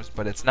platformers,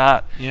 but it's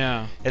not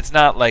Yeah.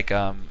 like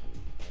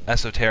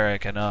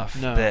esoteric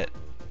enough No. that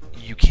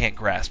you can't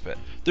grasp it.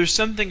 There's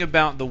something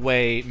about the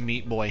way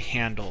Meat Boy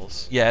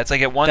handles Yeah, it's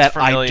like it once that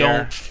familiar. I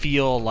don't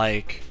feel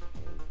like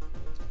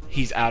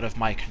he's out of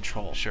my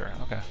control. Sure.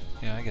 Okay.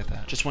 Yeah, I get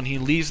that. Just when he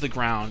leaves the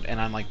ground and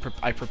I'm like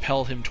I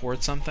propel him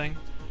towards something,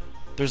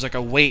 there's like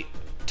a weight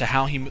to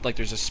how he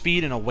there's a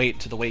speed and a weight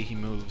to the way he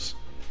moves,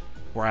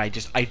 where I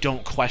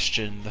don't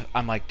question.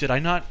 I'm like, did I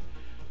not?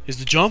 Is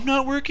the jump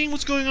not working?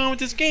 What's going on with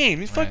this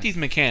game? Fuck Right. these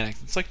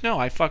mechanics. It's like, no,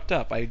 I fucked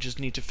up. I just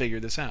need to figure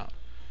this out.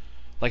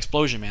 Like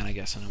Splosion Man, I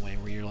guess, in a way,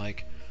 where you're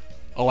like,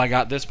 oh, I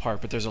got this part,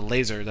 but there's a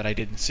laser that I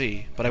didn't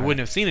see. But I Right. wouldn't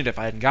have seen it if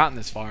I hadn't gotten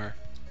this far.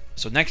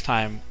 So next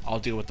time, I'll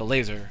deal with the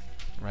laser.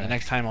 Right. The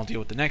next time, I'll deal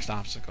with the next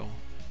obstacle.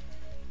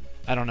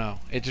 I don't know.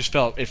 It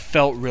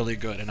felt really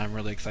good, and I'm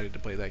really excited to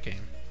play that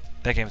game.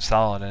 That game's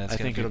solid, and it's I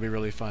gonna think it'll be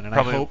really fun, and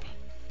probably- I hope...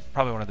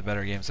 probably one of the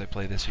better games I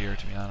played this year,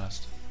 to be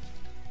honest.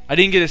 I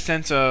didn't get a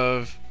sense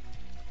of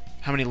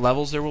how many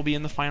levels there will be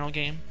in the final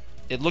game.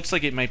 It looks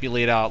like it might be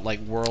laid out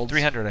like worlds.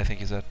 300, I think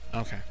he said.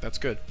 Okay, that's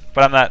good.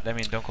 But I'm not. I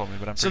mean, don't quote me,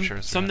 but I'm pretty sure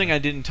it's Something 300. I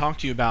didn't talk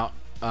to you about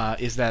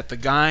is that the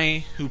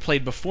guy who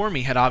played before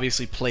me had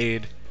obviously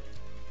played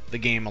the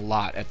game a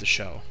lot at the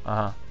show,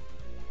 Uh-huh.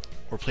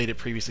 or played it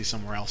previously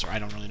somewhere else, or I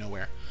don't really know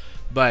where.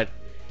 But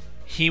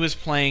he was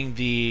playing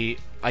the...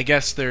 I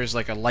guess there's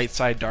like a light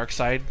side, dark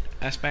side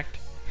aspect,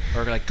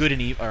 or like good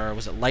and evil, or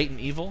was it light and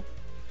evil?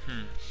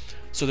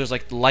 So there's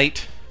like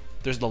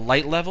there's the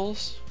light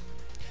levels,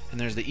 and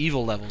there's the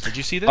evil levels. Did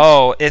you see this?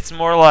 Oh, it's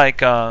more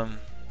like, yeah.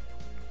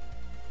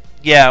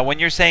 When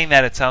you're saying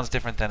that, it sounds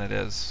different than it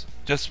is.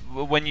 Just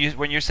when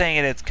you're saying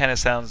it, it kind of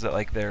sounds that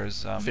like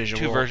there's Visual,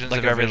 2 versions like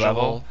of a every visual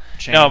level.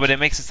 change. No, but it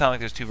makes it sound like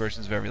there's 2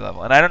 versions of every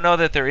level, and I don't know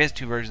that there is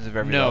 2 versions of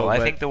every No, level. I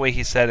but- think the way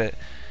he said it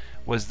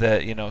was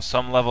that, you know,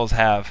 some levels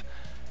have.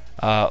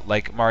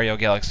 Like Mario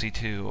Galaxy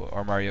 2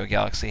 or Mario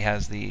Galaxy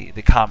has the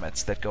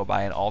comets that go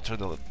by and alter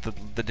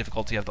the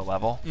difficulty of the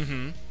level.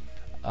 Mm-hmm.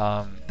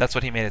 That's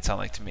what he made it sound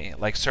like to me.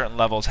 Like certain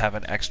levels have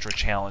an extra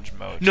challenge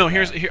mode. No, to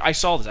here that. I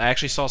saw this. I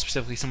actually saw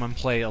specifically someone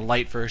play a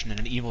light version and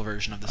an evil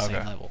version of the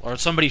same level, or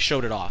somebody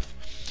showed it off.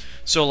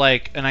 So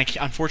like, and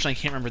unfortunately I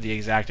can't remember the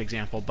exact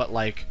example, but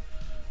like,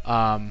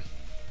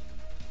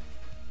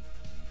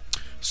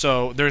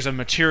 so there's a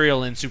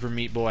material in Super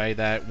Meat Boy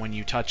that when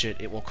you touch it,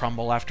 it will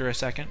crumble after a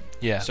second.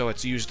 Yeah. So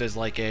it's used as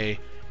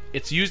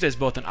it's used as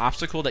both an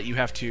obstacle that you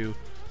have to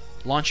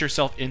launch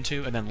yourself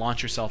into and then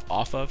launch yourself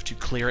off of to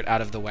clear it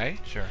out of the way.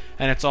 Sure.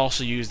 And it's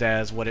also used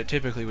as what it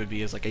typically would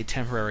be as like a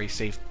temporary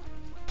safe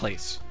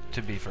place.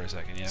 To be for a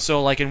second, yeah.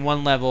 So like in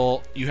one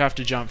level, you have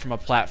to jump from a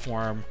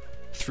platform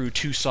through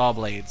 2 saw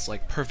blades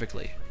like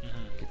perfectly,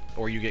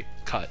 or you get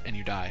cut and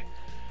you die.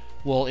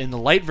 Well, in the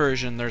light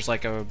version, there's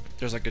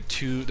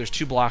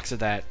 2 blocks of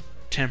that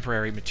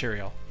temporary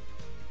material.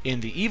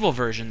 In the evil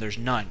version, there's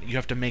none. You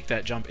have to make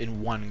that jump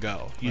in one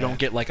go. You don't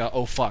get like a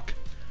oh fuck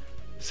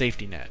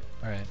safety net.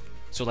 Right.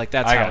 So like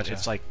that's I how gotcha.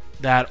 it's like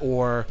that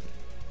or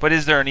But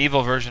is there an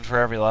evil version for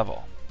every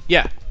level?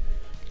 yeah.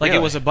 Like it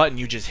Really? was a button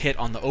you just hit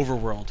on the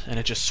overworld and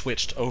it just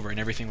switched over and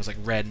everything was like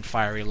red and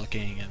fiery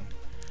looking and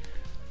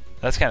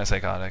That's kind of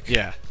psychotic.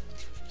 yeah.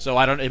 So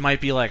it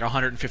might be like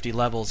 150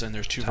 levels and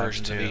there's 2 Times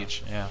versions of 2.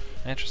 each. Yeah.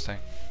 Interesting.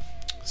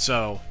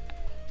 So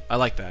I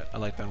like that. I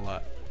like that a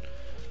lot.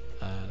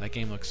 That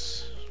game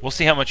looks We'll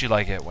see how much you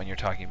like it when you're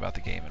talking about the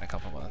game in a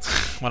couple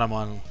months. when I'm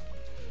on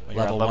When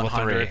you're level on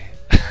 100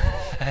 3.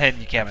 And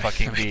you can't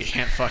fucking I beat.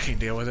 can't fucking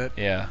deal with it.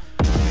 Yeah.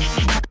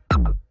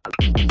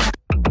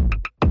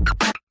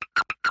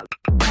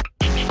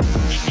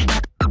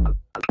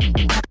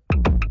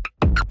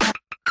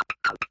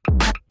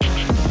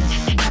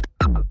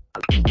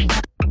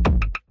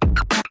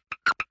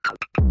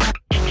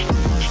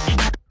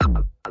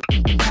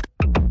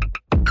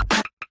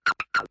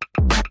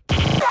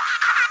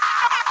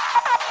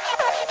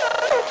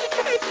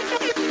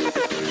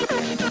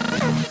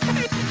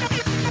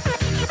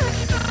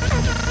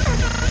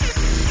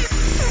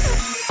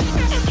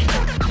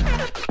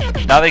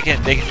 Now they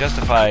can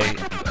justify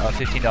a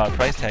 $15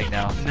 price tag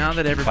now Now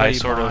that by everybody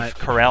sort bought, of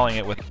corralling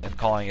it with and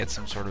calling it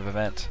some sort of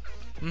event,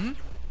 Mhm.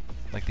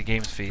 like the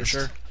Games Feast.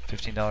 sure.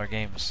 $15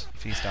 games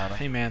feast on them.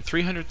 Hey man,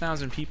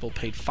 300,000 people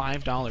paid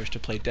 $5 to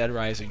play Dead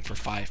Rising for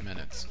 5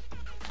 minutes.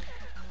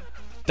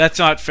 That's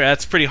not fair.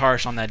 That's pretty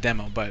harsh on that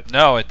demo, but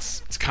No,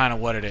 it's it's kind of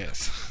what it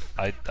is.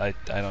 I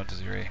don't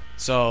disagree.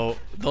 So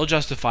they'll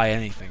justify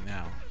anything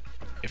now.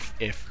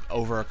 If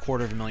over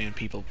 250,000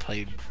 people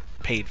paid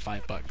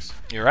 $5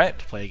 You're right.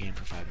 to play a game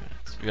for 5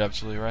 minutes. You're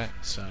absolutely right.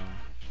 So,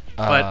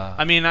 but Uh,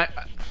 I mean,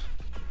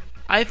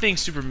 I think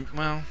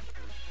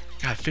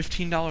God,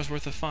 $15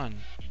 worth of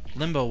fun.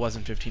 Limbo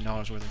wasn't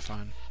 $15 worth of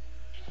fun.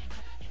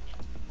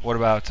 What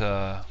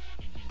about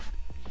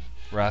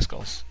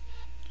Rascals?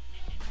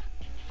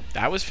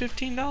 That was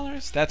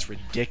 $15? That's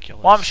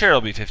ridiculous. Well, I'm sure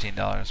it'll be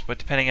 $15, but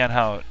depending on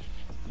how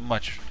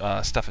much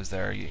stuff is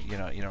there, you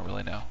don't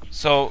really know.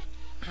 So,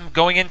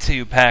 going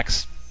into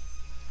PAX,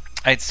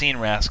 I'd seen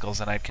Rascals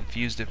and I'd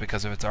confused it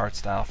because of its art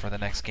style for the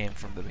next game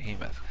from the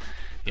Behemoth,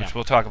 which Yeah.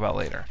 we'll talk about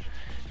later.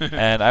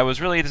 And I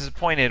was really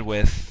disappointed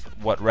with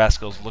what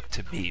Rascals looked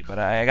to be, but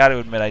I got to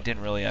admit I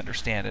didn't really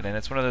understand it, and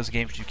it's one of those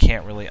games you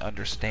can't really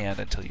understand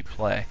until you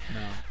play. No.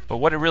 But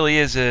what it really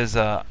is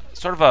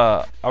sort of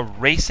a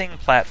racing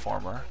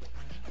platformer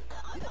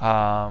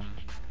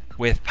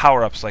with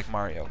power-ups like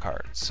Mario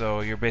Kart.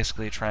 So you're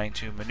basically trying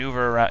to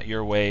maneuver around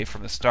your way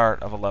from the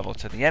start of a level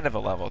to the end of a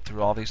level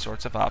through all these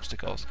sorts of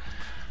obstacles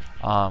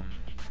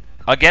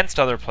against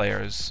other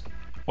players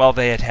while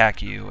they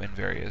attack you in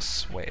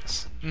various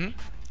ways. Mhm.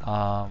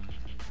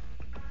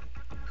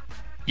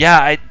 Yeah,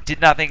 I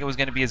did not think it was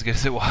going to be as good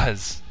as it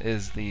was,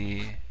 is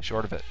the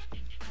short of it.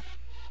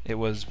 It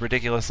was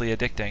ridiculously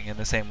addicting in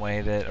the same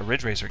way that a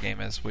Ridge Racer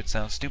game is, which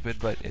sounds stupid,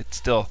 but it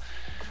still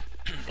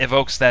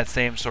evokes that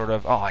same sort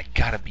of, oh, I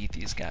gotta beat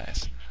these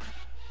guys.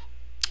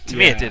 To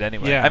me, it did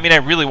anyway. Yeah. I mean, I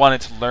really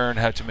wanted to learn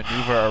how to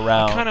maneuver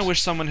around. I kind of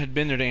wish someone had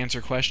been there to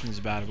answer questions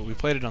about it, but we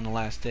played it on the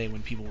last day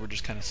when people were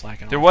just kind of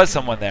slacking There off was and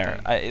someone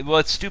there. everything. Well,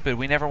 it's stupid.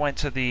 We never went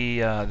to the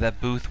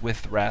that booth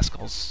with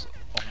Rascals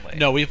only.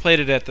 No, we played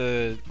it at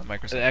the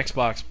Microsoft.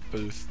 Xbox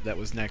booth that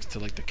was next to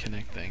like the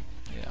Kinect thing.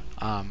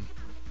 Yeah.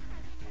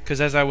 Because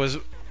as I was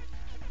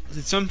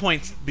at some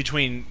point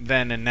between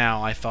then and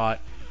now, I thought,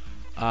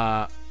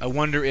 I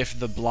wonder if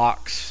the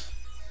blocks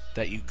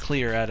that you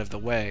clear out of the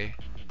way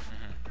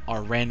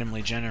are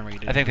randomly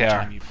generated. I think every they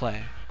are. time you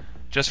play.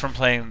 Just from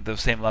playing the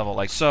same level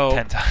like So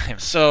 10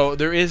 times. So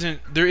there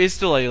is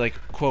still a like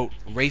quote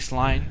race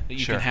line that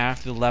you Sure. can have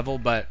to the level,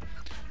 but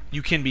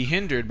you can be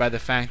hindered by the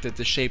fact that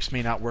the shapes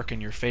may not work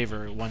in your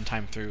favor one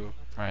time through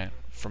Right.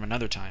 from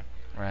another time.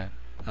 Right.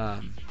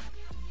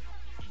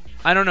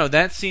 I don't know.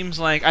 That seems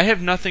like I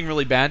have nothing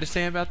really bad to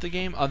say about the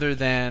game other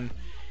than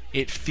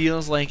it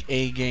feels like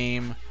a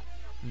game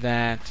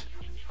that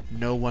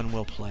no one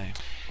will play,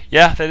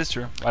 Yeah, that is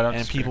true. I don't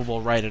and disagree. people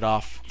will write it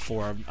off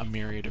for a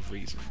myriad of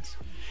reasons.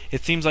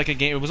 It seems like a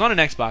game. It was on an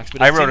Xbox,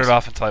 but I wrote seems, it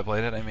off until I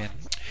played it. I mean,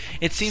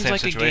 It seems Same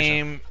like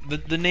situation. a game.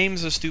 The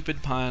name's a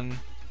stupid pun.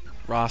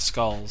 Raw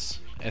Skulls.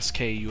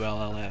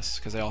 SKULLS,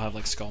 because they all have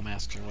like skull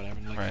masks or whatever,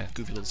 and like Right.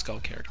 goofy little skull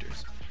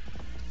characters.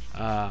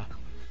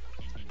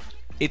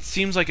 It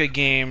seems like a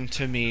game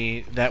to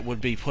me that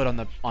would be put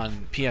on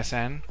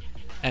PSN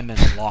and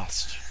then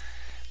lost.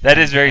 That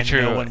is very and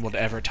true. No one would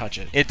ever touch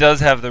it. It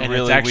does have the And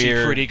really it's actually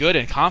weird, pretty good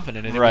and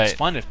confident, and Right. it's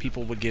fun if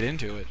people would get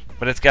into it.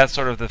 but it's got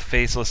sort of the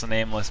faceless and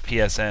nameless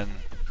PSN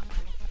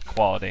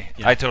quality.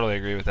 Yeah. I totally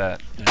agree with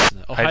that.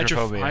 Oh,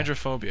 Hydrophobia.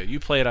 Hydrophobia. You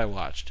played, I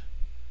watched.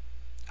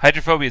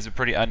 Hydrophobia is a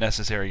pretty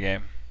unnecessary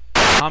game.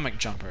 Comic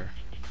Jumper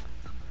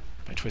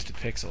by Twisted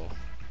Pixel.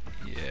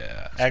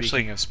 Yeah, Speaking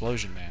actually, of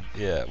Explosion Man.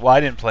 yeah. Well, I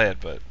didn't play it,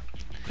 but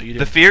No, you the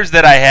didn't. fears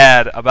that I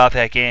had about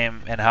that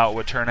game and how it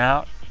would turn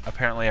out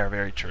apparently are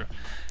very true.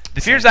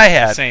 The fears I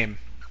had. Same.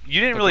 You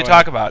didn't But really go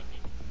talk ahead. about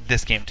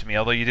this game to me,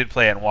 although you did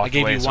play it and walked I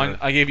gave away. you sort one.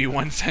 of. I gave you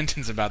one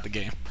sentence about the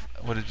game.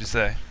 What did you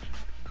say?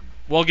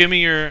 Well, give me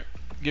your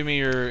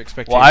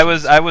expectations.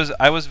 Well,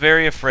 I was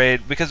very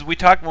afraid because when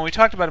we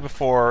talked about it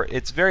before.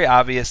 It's very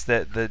obvious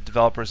that the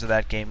developers of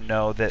that game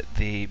know that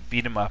the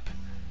beat 'em up,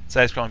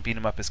 side-scrolling beat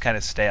 'em up, is kind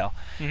of stale,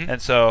 Mhm.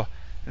 and so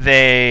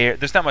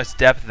there's not much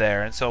depth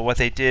there. And so what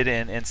they did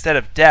instead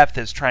of depth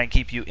is try and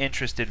keep you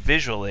interested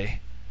visually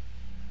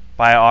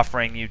by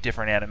offering you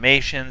different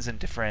animations and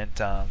different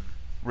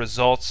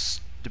results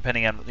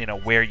depending on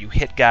where you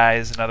hit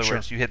guys. In other Sure.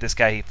 words, you hit this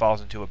guy, he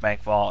falls into a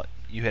bank vault.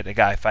 You hit a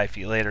guy 5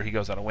 feet later, he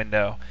goes out a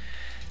window.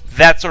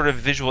 That sort of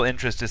visual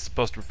interest is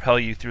supposed to propel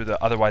you through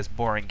the otherwise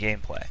boring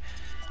gameplay.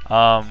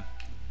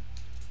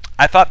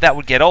 I thought that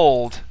would get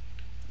old,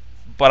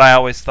 but I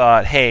always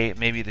thought, hey,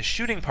 maybe the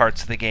shooting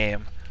parts of the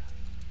game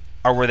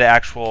are where the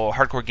actual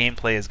hardcore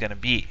gameplay is going to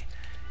be.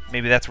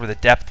 Maybe that's where the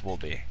depth will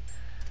be.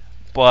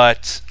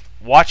 But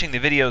watching the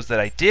videos that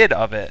I did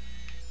of it,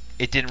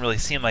 it didn't really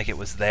seem like it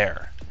was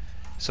there.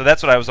 So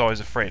that's what I was always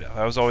afraid of.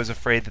 I was always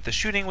afraid that the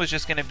shooting was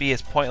just going to be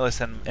as pointless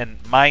and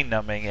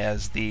mind-numbing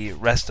as the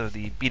rest of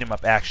the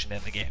beat-em-up action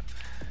in the game.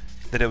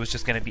 That it was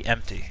just going to be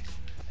empty.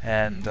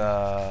 And,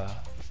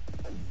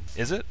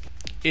 is it?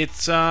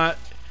 It's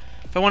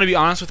if I want to be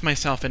honest with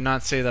myself and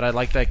not say that I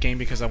like that game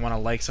because I want to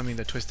like something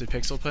that Twisted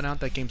Pixel put out,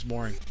 that game's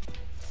boring.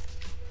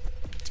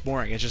 It's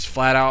boring. It's just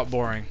flat out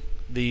boring.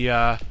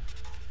 The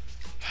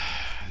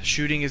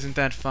shooting isn't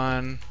that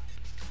fun.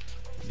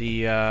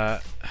 I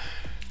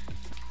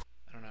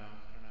don't know.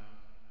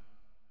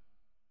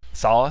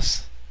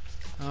 Solace?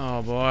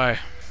 Oh boy.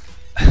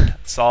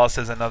 Solace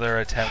is another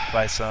attempt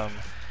by some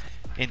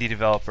indie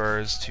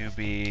developers to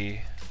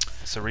be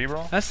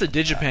cerebral. That's the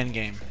Digipen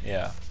game,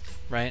 Yeah,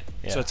 right?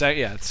 Yeah.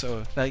 So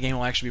so that game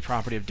will actually be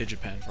property of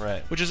Digipen.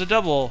 right. Which is a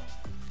double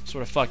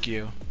sort of fuck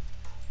you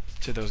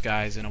to those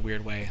guys in a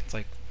weird way. It's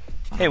like,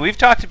 Hey, we've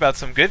talked about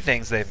some good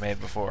things they've made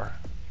before.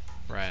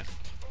 right.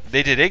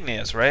 They did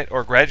Igneous, right?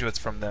 Or graduates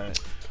from Oh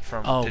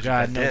Digipen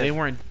god, no, did. they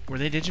weren't. Were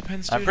they Digipen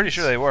students? I'm pretty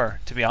sure they were,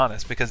 to be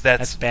honest, because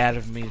That's bad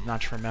of me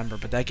not to remember,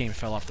 but that game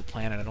fell off the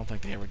planet. I don't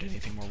think they ever did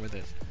anything more with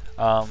it.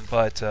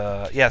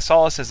 yeah,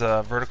 Solace is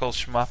a vertical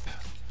shmup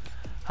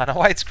on a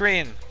white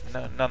screen,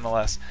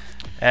 nonetheless,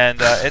 and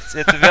it's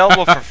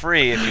available for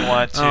free if you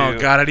want to. Oh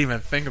god, I didn't even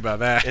think about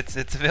that. It's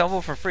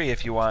available for free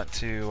if you want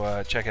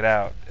to check it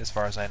out, as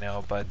far as I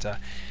know. But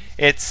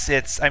it's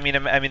I mean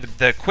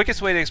the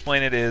quickest way to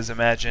explain it is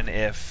imagine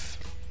if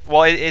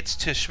it's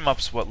to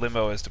shmups what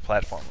Limbo is to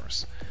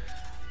platformers.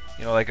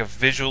 Like a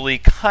visually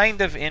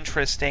kind of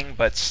interesting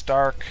but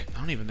stark. I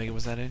don't even think it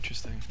was that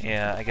interesting.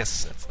 Yeah, I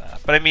guess it's not.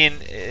 But I mean,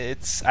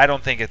 I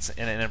don't think it's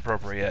an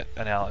inappropriate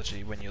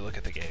analogy when you look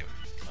at the game.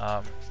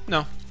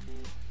 No.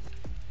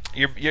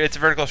 It's a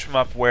vertical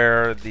shmup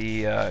where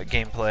the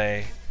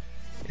gameplay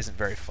isn't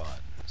very fun.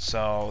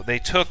 So they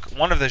took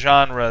one of the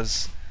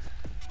genres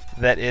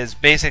that is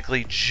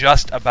basically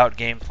just about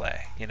gameplay.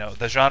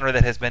 The genre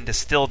that has been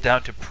distilled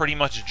down to pretty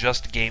much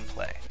just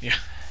gameplay. Yeah.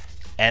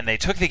 And they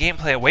took the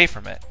gameplay away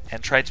from it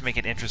and tried to make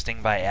it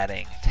interesting by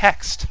adding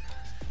text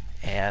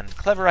and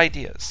clever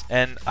ideas.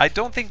 And I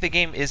don't think the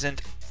game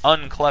isn't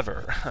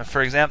unclever.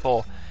 For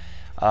example,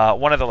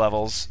 one of the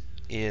levels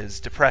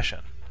is depression.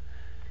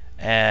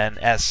 And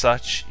as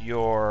such,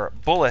 your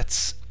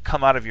bullets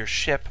come out of your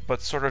ship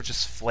but sort of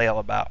just flail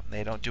about.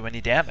 They don't do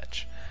any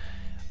damage.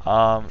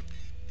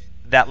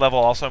 That level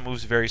also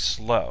moves very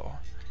slow.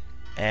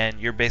 And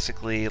you're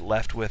basically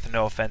left with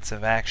no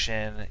offensive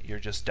action. You're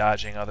just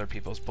dodging other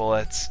people's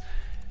bullets,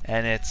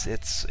 and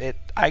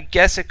I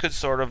guess it could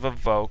sort of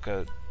evoke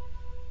a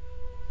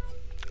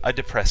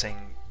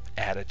depressing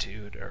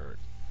attitude or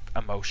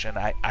emotion.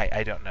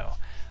 I don't know.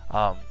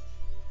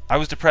 I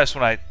was depressed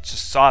when I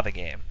just saw the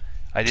game.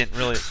 I didn't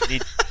really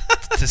need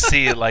to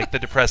see like the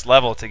depressed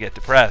level to get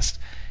depressed.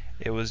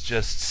 It was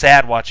just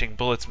sad watching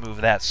bullets move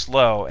that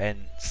slow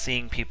and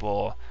seeing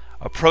people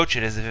approach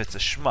it as if it's a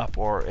shmup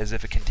or as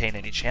if it contained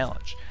any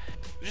challenge.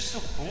 It was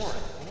just so boring.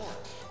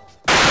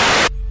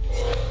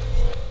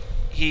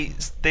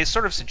 They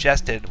sort of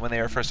suggested when they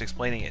were first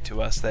explaining it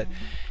to us that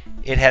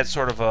it had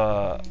sort of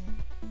a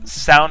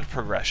sound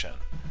progression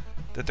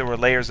that there were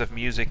layers of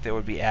music that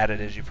would be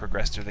added as you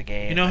progress through the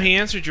game. You know, he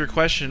answered your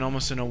question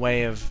almost in a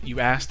way of you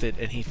asked it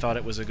and he thought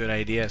it was a good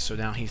idea, so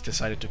now he's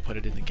decided to put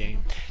it in the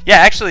game. Yeah,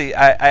 actually,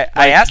 I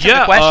asked him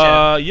the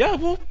question.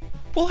 Yeah,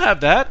 we'll have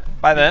that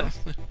by then.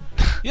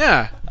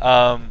 Yeah.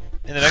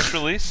 In the next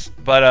release.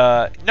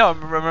 But no,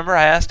 remember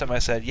I asked him. I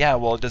said, "Yeah,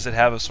 well, does it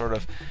have a sort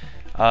of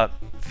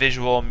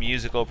visual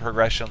musical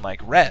progression like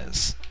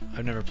Rez?"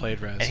 I've never played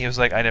Rez. And he was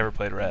like, "I never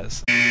played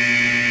Rez."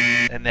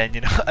 And then,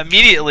 you know,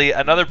 immediately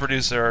another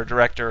producer or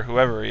director,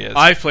 whoever he is,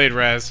 I played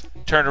Rez,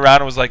 turned around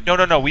and was like,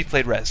 "No, we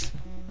played Rez."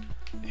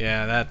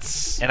 Yeah,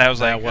 that's. And I was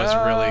that like, was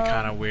really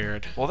kind of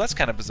weird. Well, that's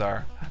kind of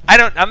bizarre.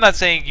 I'm not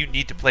saying you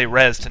need to play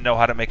Rez to know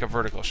how to make a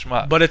vertical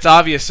shmup. But it's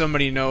obvious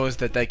somebody knows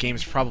that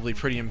game's probably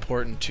pretty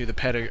important to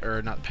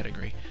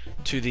the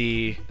to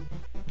the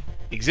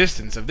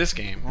existence of this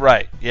game.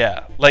 Right,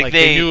 yeah. Like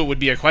they knew it would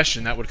be a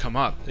question that would come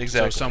up.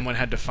 Exactly. So someone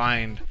had to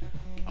find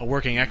a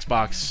working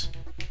Xbox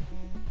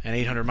and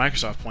 800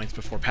 Microsoft points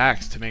before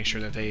PAX to make sure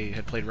that they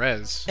had played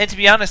Rez. And to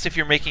be honest, if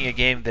you're making a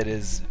game that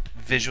is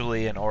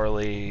visually and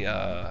orally,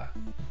 I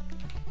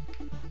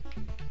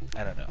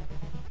don't know,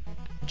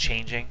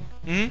 changing,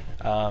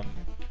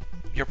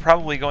 you're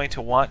probably going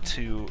to want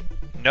to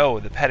know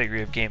the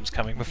pedigree of games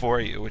coming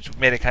before you, which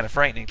made it kind of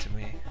frightening to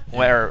me,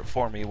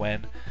 for me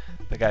when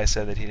the guy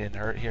said that he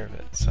didn't hear of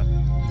it. So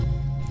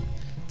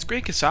it's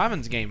Greg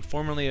Kasavin's game,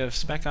 formerly of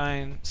Spec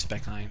Ops: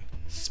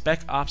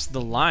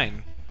 The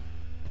Line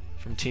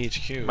from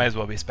THQ. Might as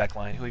well be Spec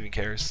Line. Who even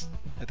cares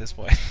at this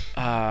point?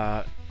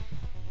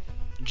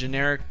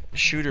 Generic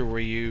shooter where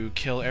you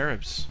kill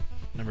Arabs.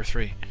 Number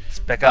 3.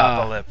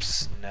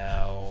 Spec-Apocalypse.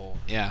 No.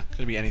 Yeah,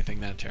 could be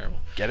anything that terrible.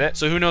 Get it?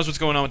 So who knows what's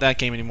going on with that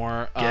game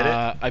anymore? Get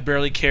it? I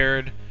barely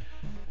cared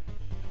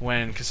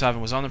when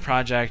Kasavin was on the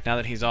project. Now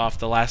that he's off,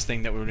 the last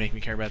thing that would make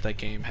me care about that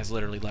game has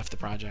literally left the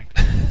project.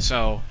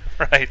 So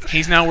right.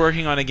 He's now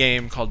working on a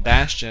game called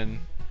Bastion,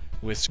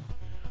 which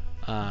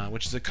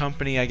is a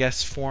company, I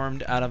guess,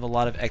 formed out of a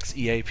lot of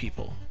ex-EA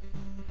people,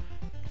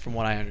 from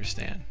what I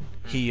understand.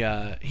 He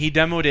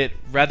demoed it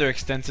rather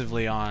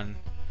extensively on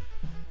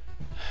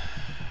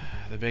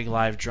the Big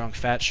Live Drunk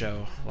Fat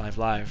Show,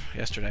 Live,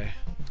 yesterday.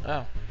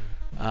 Oh.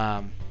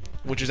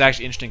 Which was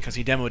actually interesting because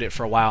he demoed it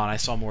for a while, and I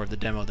saw more of the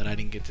demo that I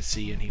didn't get to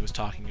see, and he was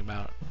talking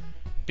about,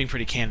 being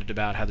pretty candid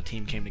about how the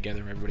team came together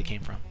and where everybody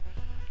came from.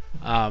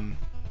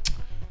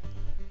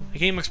 The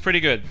game looks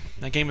pretty good.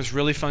 That game was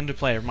really fun to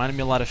play. It reminded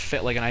me a lot of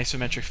like an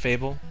isometric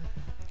Fable.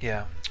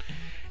 Yeah.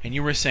 And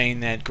you were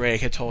saying that Greg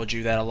had told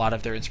you that a lot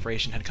of their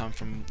inspiration had come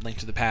from Link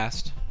to the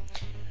Past.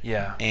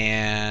 Yeah.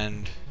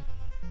 And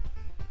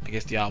I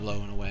guess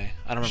Diablo in a way.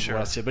 I don't remember what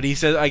else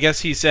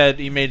he said,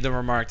 but he made the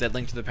remark that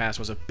Link to the Past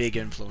was a big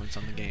influence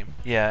on the game.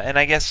 Yeah, and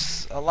I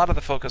guess a lot of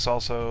the focus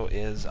also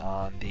is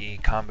on the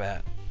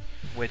combat,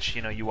 which,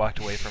 you know, you walked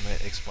away from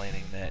it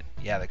explaining that,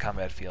 yeah, the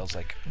combat feels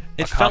like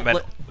a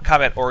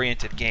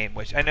combat-oriented game,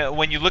 which I know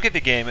when you look at the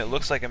game, it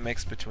looks like a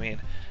mix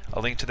between A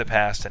Link to the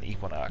Past and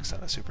Equinox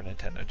on the Super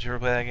Nintendo. Did you ever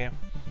play that game?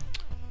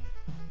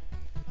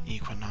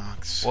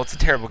 Equinox. Well, it's a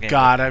terrible game.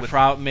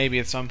 God, maybe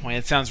at some point.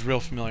 It sounds real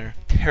familiar.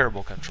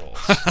 Terrible controls,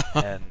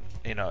 and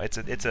you know, it's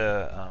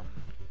a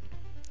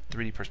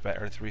 3D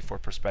perspective or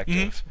 3/4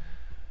 perspective,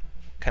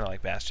 kind of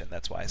like Bastion.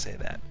 That's why I say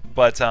that.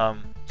 But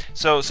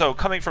so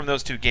coming from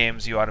those two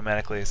games, you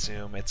automatically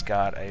assume it's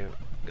got a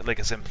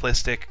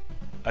simplistic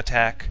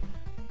attack,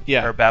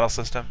 or battle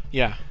system.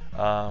 Yeah.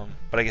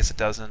 But I guess it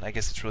doesn't. I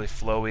guess it's really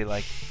flowy.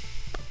 Like,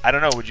 I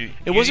don't know. Would you?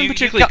 It wasn't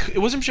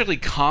particularly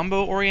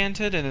combo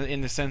oriented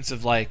in the sense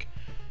of like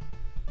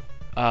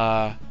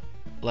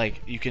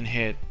you can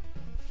hit,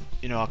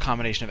 you know, a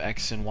combination of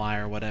X and Y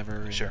or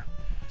whatever. Sure.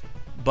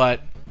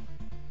 But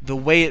the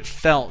way it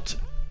felt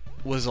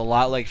was a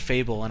lot like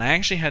Fable, and I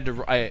actually had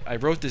to. I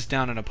wrote this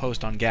down in a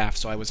post on GAF,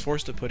 so I was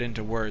forced to put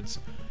into words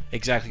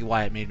exactly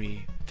why it made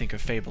me think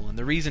of Fable. And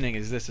the reasoning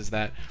is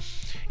that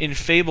in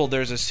Fable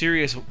there's a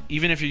serious,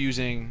 even if you're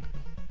using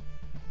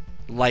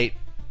light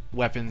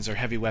weapons or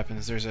heavy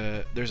weapons, there's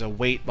a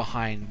weight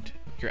behind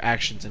your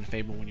actions in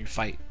Fable when you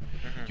fight.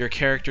 Your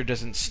character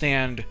doesn't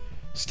stand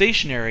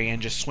stationary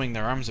and just swing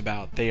their arms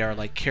about. They are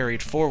like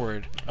carried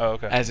forward,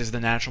 as is the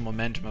natural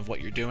momentum of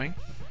what you're doing.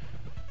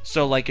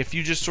 So like if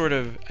you just sort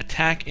of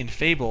attack in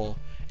Fable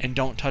and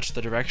don't touch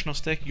the directional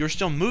stick, you're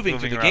still moving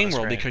through the game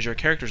world because your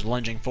character's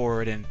lunging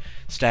forward and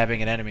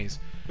stabbing at enemies.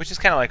 Which is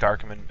kind of like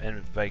Arkham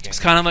and Viking. It's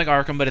kind of like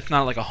Arkham, but it's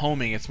not like a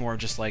homing. It's more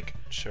just like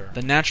sure.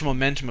 The natural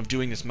momentum of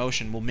doing this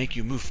motion will make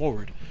you move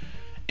forward.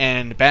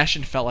 And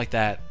Bastion felt like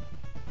that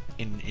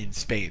in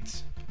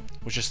spades.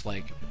 It was just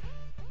like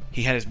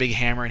he had his big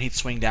hammer and he'd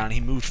swing down and he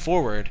moved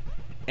forward,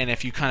 and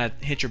if you kind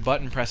of hit your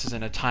button presses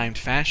in a timed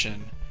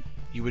fashion,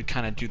 you would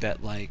kind of do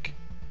that like,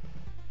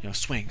 you know,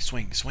 swing,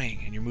 swing,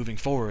 swing, and you're moving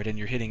forward and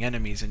you're hitting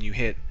enemies and you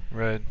hit.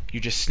 Right. You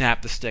just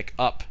snap the stick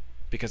up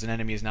because an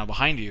enemy is now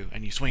behind you,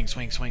 and you swing,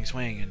 swing, swing,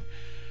 swing, and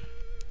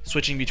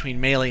switching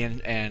between melee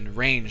and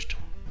ranged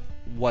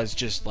was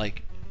just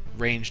like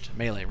ranged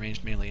melee,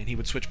 and he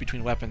would switch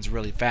between weapons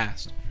really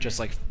fast, just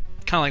like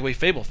kind of like the way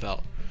Fable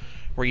felt.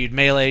 where you'd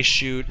melee,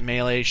 shoot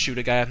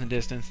a guy out in the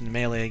distance, and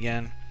melee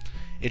again.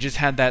 It just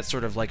had that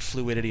sort of like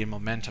fluidity and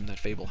momentum that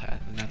Fable had,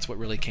 and that's what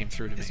really came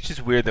through to me. It's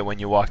just weird that when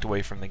you walked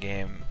away from the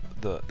game,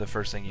 the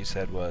first thing you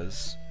said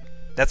was,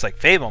 "That's like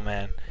Fable,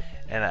 man."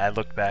 And I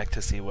looked back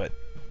to see what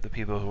the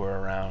people who were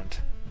around,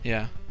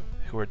 Yeah.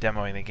 who were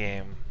demoing the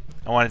game,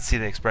 I wanted to see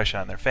the expression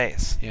on their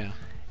face. Yeah.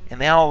 And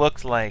they all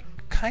looked like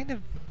kind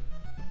of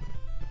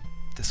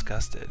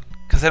disgusted,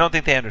 because I don't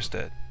think they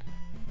understood.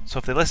 So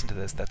if they listen to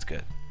this, that's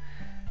good.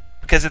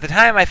 Because at the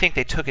time, I think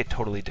they took it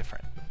totally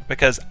different.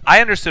 Because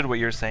I understood what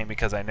you're saying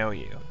because I know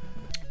you.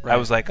 Right. I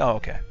was like, oh,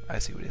 okay, I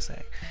see what he's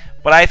saying.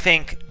 But I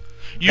think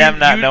them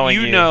not knowing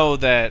you... You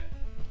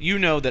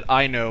know that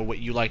I know what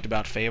you liked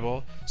about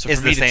Fable. So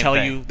It's for me the to same tell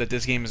thing. you that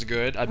this game is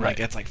good, I'd be Right.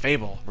 like, it's like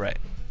Fable. Right.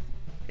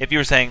 If you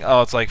were saying,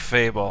 oh, it's like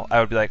Fable, I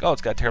would be like, oh,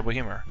 it's got terrible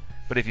humor.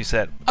 But if you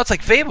said, oh, it's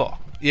like Fable,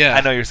 Yeah.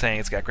 I know you're saying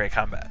it's got great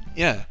combat.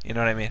 Yeah. You know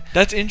what I mean?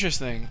 That's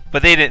interesting.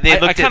 But they didn't. They I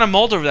looked kind at... of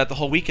mulled over that the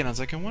whole weekend. I was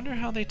like, I wonder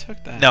how they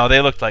took that. No,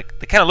 they looked like...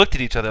 They kind of looked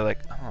at each other like,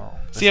 oh...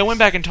 See, I went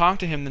back and talked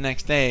to him the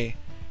next day,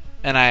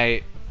 and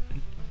I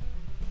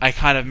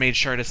kind of made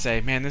sure to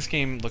say, man, this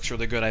game looks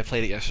really good. I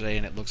played it yesterday,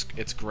 and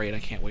it's great. I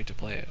can't wait to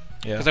play it.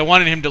 Yeah. Because I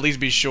wanted him to at least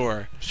be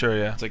sure. Sure,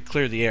 yeah. It's like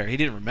clear the air. He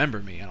didn't remember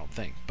me, I don't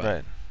think, but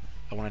Right.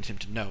 I wanted him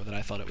to know that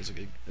I thought it was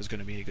going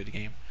to be a good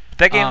game.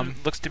 That game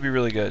looks to be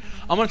really good.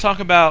 I'm going to talk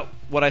about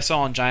what I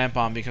saw on Giant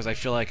Bomb because I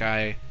feel like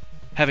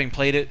having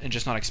played it and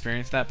just not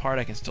experienced that part,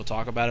 I can still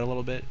talk about it a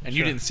little bit. And you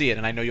Sure. didn't see it,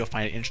 and I know you'll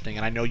find it interesting,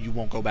 and I know you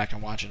won't go back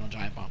and watch it on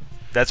Giant Bomb.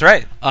 That's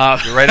right.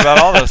 You're right about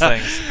all those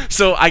things.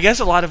 So I guess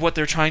a lot of what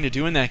they're trying to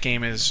do in that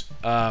game is,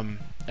 and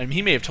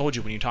he may have told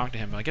you when you talked to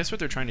him, but I guess what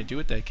they're trying to do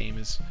with that game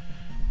is,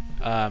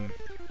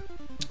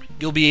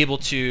 you'll be able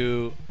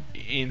to,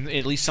 in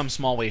at least some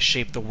small way,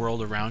 shape the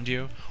world around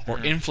you or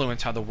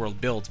influence how the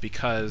world builds,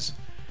 because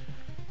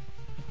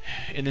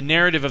in the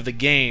narrative of the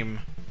game,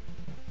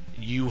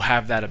 you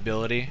have that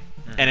ability,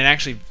 and it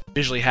actually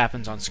visually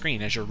happens on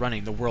screen as you're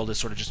running. The world is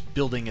sort of just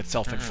building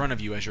itself in front of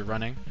you as you're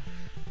running.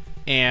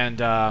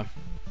 And I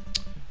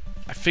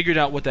figured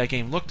out what that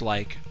game looked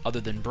like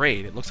other than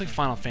Braid. It looks like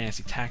Final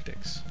Fantasy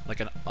Tactics, like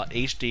an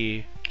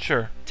HD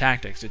Sure.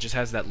 Tactics. It just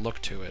has that look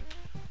to it.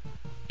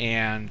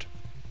 And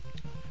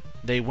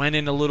they went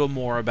in a little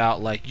more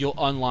about like you'll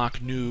unlock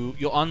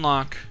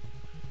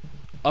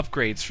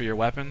upgrades for your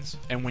weapons,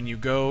 and when you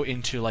go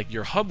into like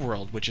your hub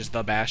world, which is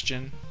the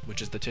Bastion,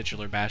 which is the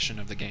titular Bastion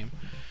of the game,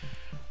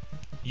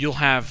 you'll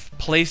have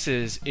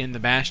places in the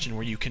Bastion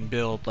where you can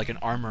build like an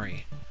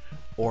armory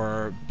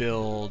or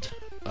build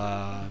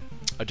a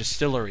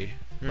distillery.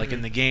 Like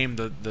in the game,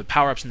 the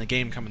power-ups in the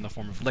game come in the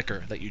form of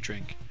liquor that you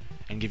drink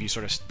and give you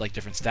sort of like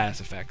different status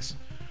effects.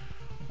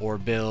 Or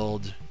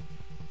build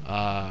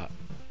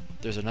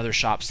there's another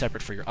shop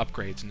separate for your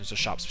upgrades, and there's a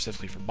shop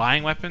specifically for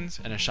buying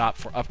weapons and a shop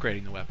for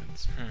upgrading the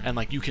weapons. And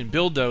like you can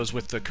build those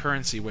with the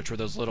currency, which were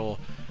those little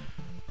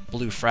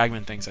blue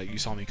fragment things that you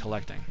saw me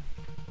collecting.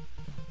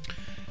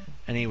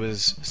 And he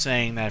was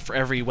saying that for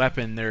every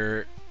weapon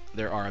there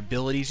are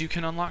abilities you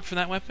can unlock for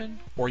that weapon,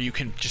 or you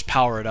can just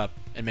power it up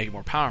and make it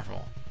more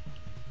powerful.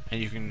 And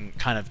you can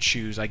kind of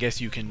choose, I guess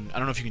you can, I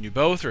don't know if you can do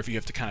both or if you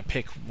have to kind of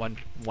pick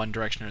one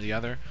direction or the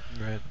other.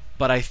 Right.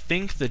 But I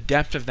think the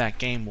depth of that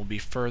game will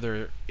be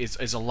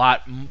is a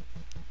lot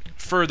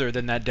further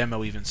than that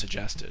demo even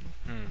suggested.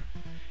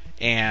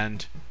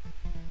 And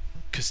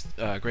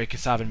Greg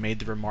Kasavin made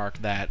the remark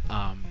that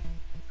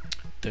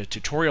the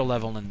tutorial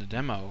level in the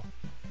demo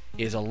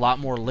is a lot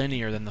more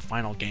linear than the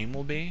final game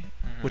will be,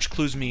 which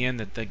clues me in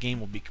that the game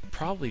will be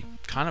probably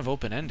kind of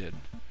open-ended.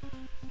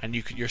 And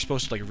you're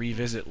supposed to like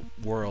revisit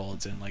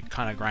worlds and like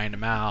kind of grind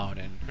them out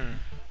and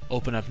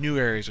open up new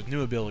areas with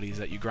new abilities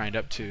that you grind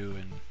up to,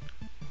 and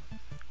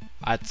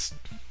I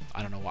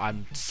don't know.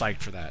 I'm psyched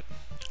for that.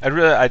 I'd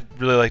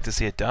really like to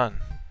see it done,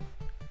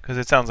 because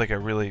it sounds like a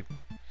really,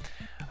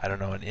 I don't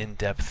know, an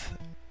in-depth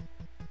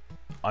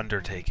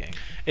undertaking.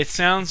 It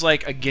sounds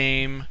like a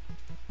game.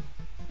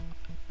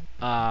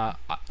 Now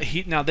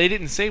they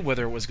didn't say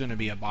whether it was going to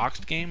be a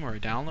boxed game or a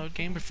download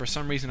game, but for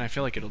some reason I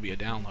feel like it'll be a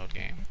download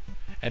game,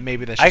 and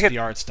maybe that's just the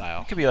art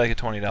style. It could be like a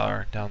 $20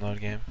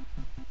 download game.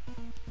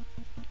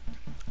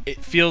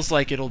 It feels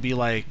like it'll be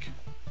like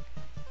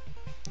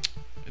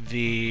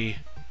the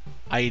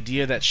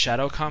idea that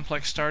Shadow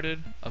Complex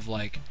started of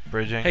like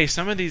Bridging. hey,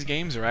 some of these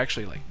games are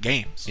actually like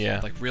games, Yeah.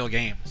 like real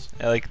games.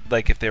 Yeah,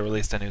 like if they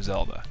released a new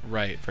Zelda,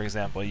 Right. for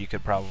example, you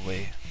could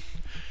probably...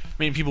 I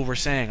mean, people were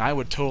saying I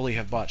would totally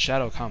have bought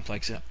Shadow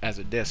Complex as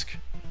a disc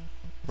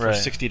for Right.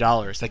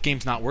 $60. That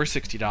game's not worth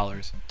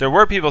 $60. There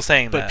were people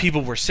saying But that.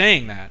 people were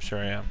saying that.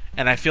 Sure, yeah.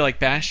 And I feel like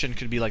Bastion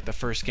could be like the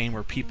first game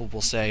where people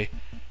will say,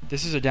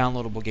 this is a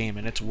downloadable game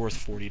and it's worth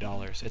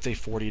 $40. It's a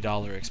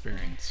 $40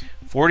 experience.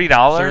 $40?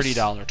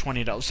 $30,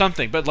 $20,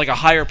 something, but like a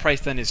higher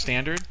price than is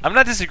standard. I'm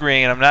not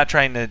disagreeing, and I'm not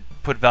trying to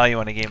put value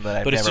on a game that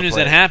I've But never as soon as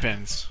played. that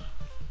happens,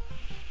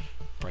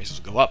 prices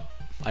go up.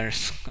 I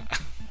just,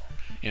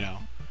 you know.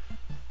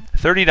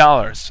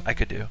 $30 I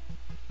could do.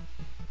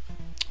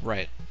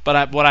 Right.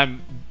 But what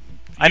I'm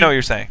I know what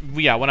you're saying,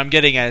 Yeah, what I'm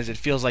getting at is it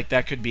feels like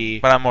that could be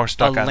but I'm more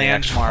stuck a on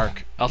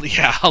landmark.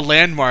 A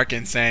landmark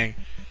in saying,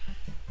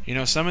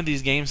 some of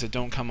these games that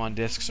don't come on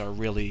discs are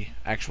really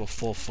actual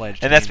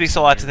full-fledged. And that games speaks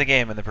a lot to the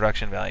game and the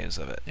production values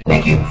of it.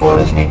 Thank you for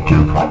listening to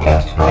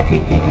Podcast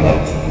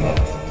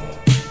 1988.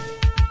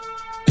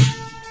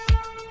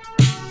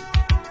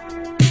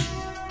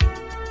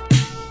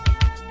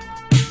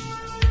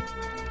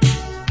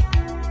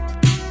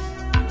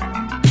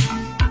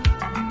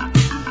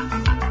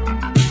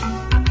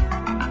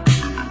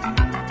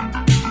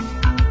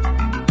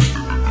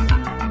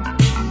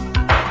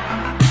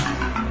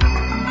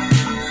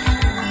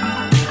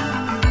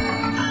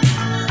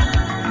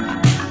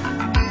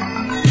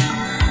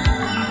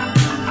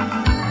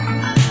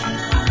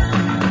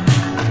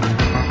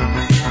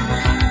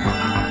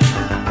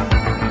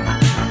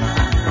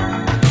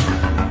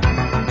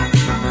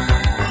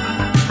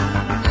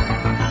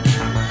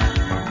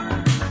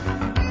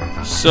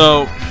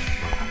 So,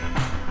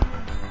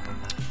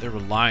 there were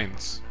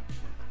lines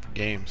for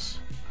games,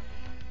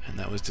 and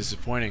that was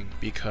disappointing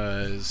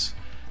because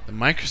the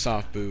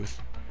Microsoft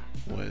booth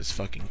was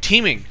fucking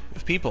teeming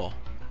with people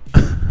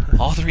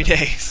all 3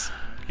 days.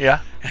 Yeah.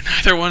 And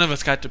neither one of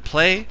us got to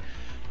play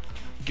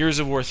Gears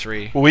of War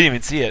 3 Well, we didn't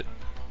even see it.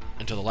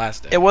 until the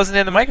last day. It wasn't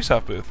in the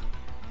Microsoft booth.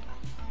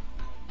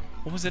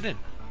 What was it in?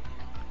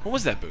 What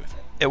was that booth?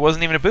 It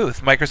wasn't even a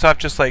booth. Microsoft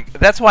just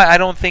that's why I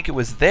don't think it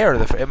was there.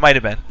 It might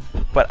have been,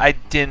 but I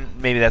didn't.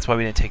 Maybe that's why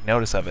we didn't take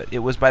notice of it. It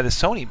was by the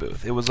Sony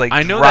booth. It was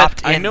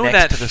dropped in next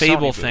that to the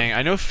Fable Sony thing. booth.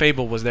 I know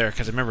Fable was there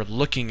because I remember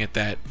looking at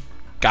that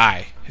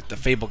guy, the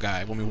Fable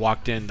guy, when we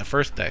walked in the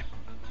first day.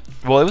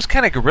 Well, it was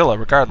kind of guerrilla,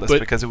 regardless, But-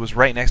 because it was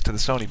right next to the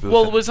Sony booth.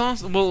 Well, it was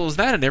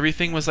that, and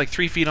everything was like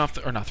 3 feet off,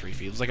 or not 3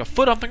 feet. It was like a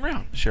foot off the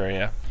ground. Sure,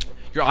 yeah,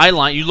 Your eye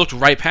line, you looked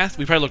right past.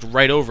 We probably looked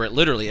right over it,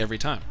 literally every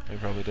time. we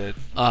probably did.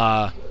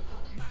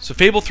 So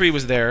Fable 3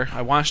 was there.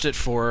 I watched it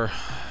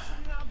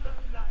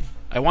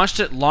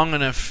long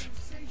enough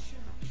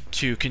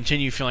to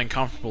continue feeling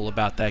comfortable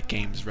about that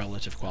game's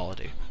relative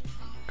quality.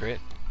 Great.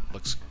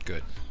 Looks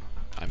good.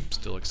 I'm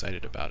still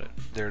excited about it.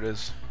 There it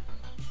is.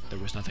 There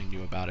was nothing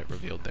new about it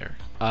revealed there.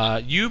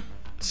 You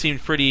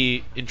seemed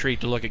pretty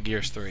intrigued to look at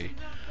Gears 3.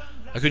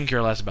 I couldn't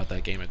care less about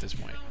that game at this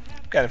point.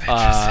 Kind of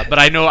interested. But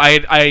I know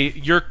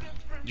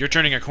you're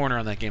turning a corner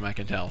on that game, I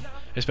can tell.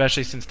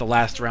 Especially since the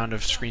last round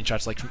of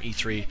screenshots, like from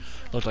E3,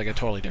 looked like a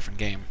totally different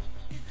game.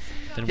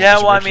 Than what Yeah,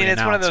 was well, I originally mean, it's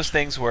one of announced. those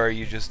things where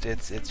it's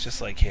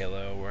just like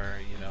Halo, where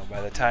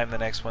by the time the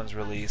next one's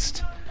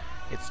released,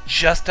 it's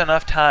just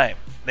enough time.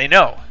 They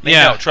know. They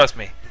Yeah. know. Trust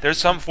me. There's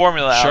some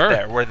formula Sure. out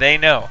there where they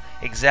know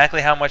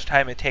exactly how much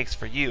time it takes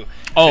for you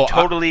Oh, to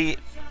totally.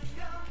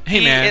 Hey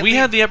man, it- we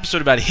had the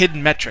episode about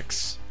hidden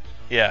metrics.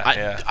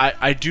 Yeah.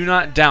 I do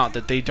not doubt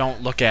that they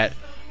don't look at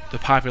the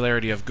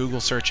popularity of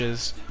Google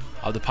searches,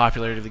 of the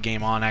popularity of the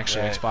game on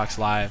actually Right. Xbox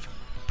Live,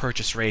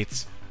 purchase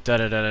rates,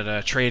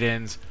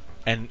 trade-ins,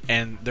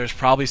 and there's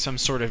probably some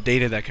sort of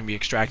data that can be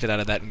extracted out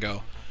of that and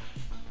go,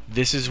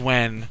 this is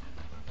when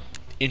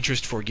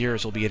interest for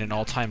Gears will be at an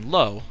all-time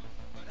low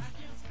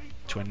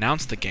to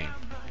announce the game,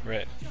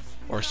 Right.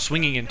 or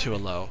swinging into a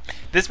low.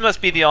 This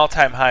must be the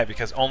all-time high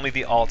because only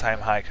the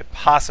all-time high could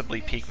possibly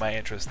pique my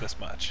interest this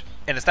much,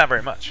 and it's not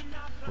very much.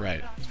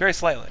 Right. It's very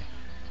slightly.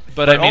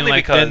 But But I mean, only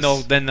like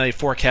because- then they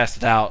forecast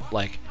it out.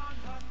 Like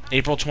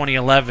April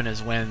 2011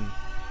 is when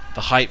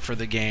the hype for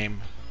the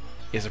game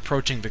is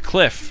approaching the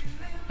cliff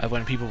of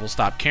when people will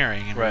stop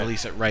caring and Right.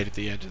 release it right at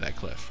the edge of that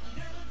cliff.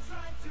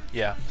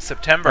 Yeah, Right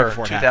September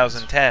before it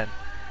 2010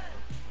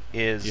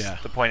 is Yeah.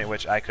 the point at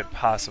which I could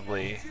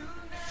possibly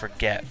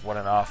forget what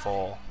an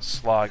awful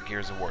slog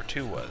Gears of War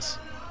 2 was.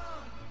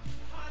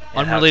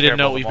 And how Unrelated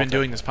terrible note: the we've been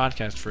doing multiplayer- this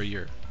podcast for a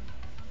year.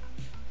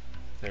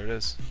 There it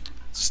is.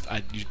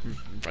 You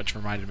just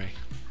reminded me.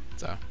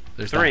 So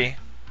there's 3 that.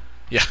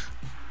 Yeah,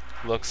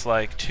 looks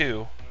like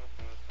 2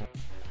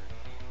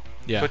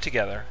 yeah. put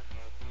together,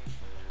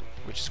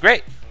 which is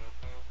great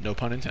No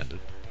pun intended.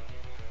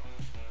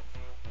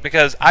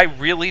 because I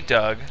really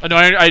dug. Oh, no,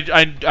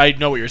 I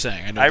know what you're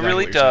saying. I know I exactly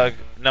really what you're dug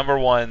saying. number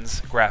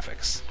one's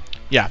graphics.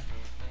 Yeah.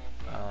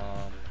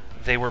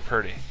 They were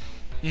pretty.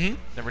 Mm-hmm.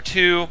 Number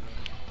 2,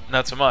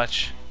 not so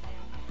much.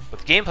 But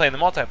the gameplay and the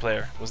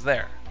multiplayer was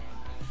there.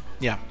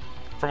 Yeah.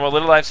 From what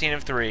little I've seen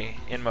of 3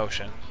 in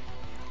motion,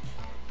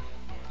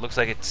 looks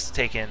like it's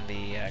taken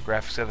the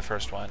graphics of the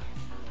first one,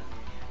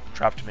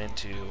 dropped them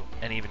into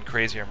an even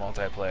crazier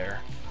multiplayer.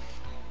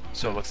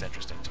 So it looks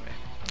interesting to me.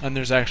 And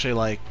there's actually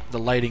like the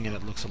lighting in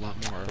it looks a lot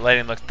more.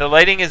 The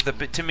lighting is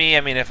to me.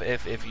 I mean, if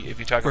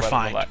you talk about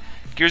Refined. it a lot,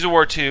 Gears of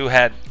War 2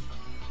 had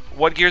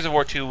what Gears of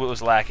War 2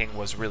 was lacking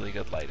was really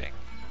good lighting.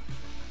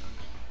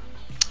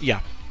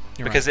 Yeah.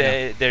 You're Because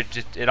right, yeah.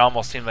 it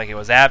almost seemed like it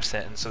was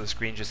absent, and so the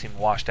screen just seemed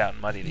washed out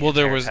and muddy. The Well,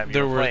 there entire time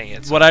you were playing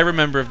it, so- what I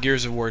remember of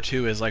Gears of War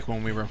 2 is like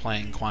when we were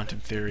playing Quantum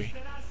Theory,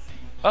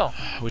 Oh,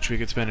 which we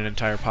could spend an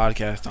entire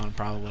podcast on,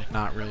 probably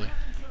not really.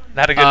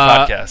 not a good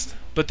podcast.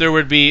 But there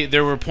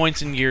were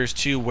points in Gears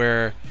 2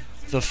 where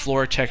the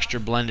floor texture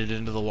blended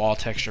into the wall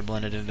texture,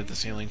 blended into the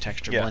ceiling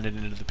texture, Yeah. blended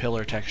into the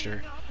pillar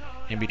texture,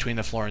 in between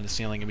the floor and the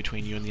ceiling, in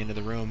between you and the end of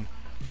the room,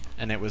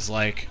 and it was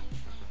like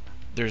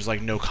there's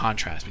like no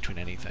contrast between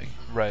anything.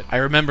 Right. I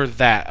remember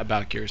that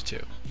about Gears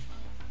 2.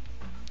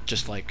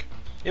 Just like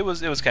It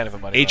was kind of a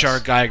money. H.R.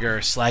 mess. Geiger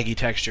slaggy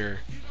texture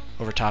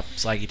over top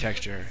slaggy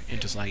texture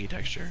into slaggy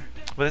texture.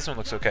 But this one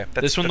looks okay.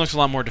 This one looks a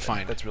lot more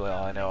defined. That's really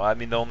all I know. I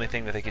mean, the only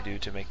thing that they could do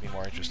to make me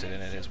more interested in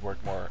it is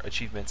work more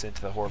achievements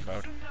into the Horde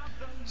mode,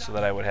 so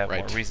that I would have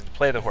Right. more reason to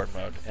play the Horde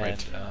mode.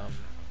 Right. And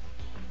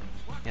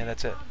yeah,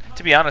 that's it.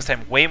 To be honest,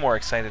 I'm way more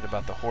excited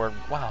about the Horde.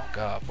 Wow,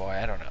 God, boy,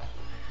 I don't know.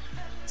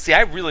 See,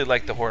 I really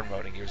like the Horde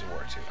mode in Gears of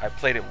War 2. I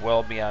played it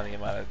well beyond the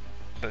amount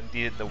of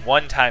the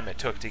one time it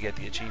took to get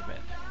the achievement.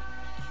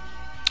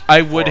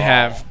 I would For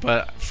have,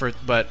 all.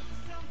 but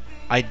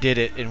I did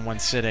it in one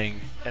sitting,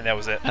 And that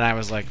was it. and I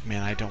was like,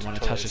 man, I don't want to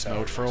Totally touch this soured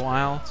mode for a my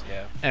while.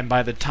 experience, And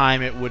by the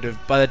time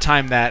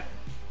that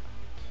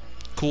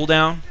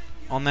cooldown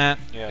on that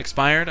Yeah.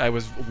 expired, I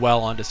was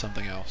well onto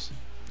something else,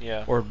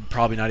 Yeah. or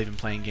probably not even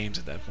playing games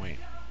at that point.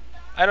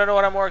 I don't know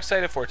what I'm more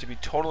excited for, to be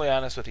totally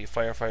honest with you,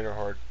 Firefighter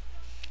Horde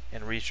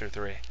and Reacher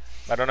 3.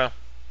 I don't know.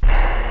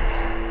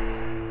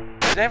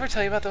 Did I ever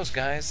tell you about those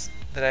guys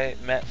that I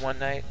met one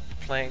night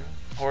playing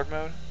Horde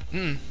mode?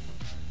 Mm.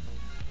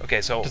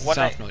 Okay, so Doesn't one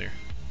sound night, familiar.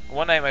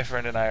 one night my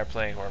friend and I are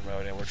playing Horde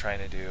mode and we're trying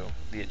to do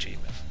the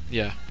achievement.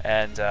 Yeah.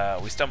 And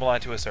we stumble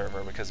onto a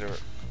server because there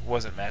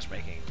wasn't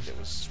matchmaking. It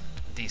was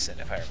decent,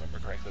 if I remember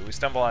correctly. We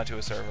stumble onto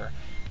a server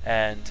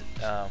and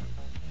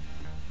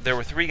there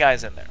were 3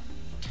 guys in there.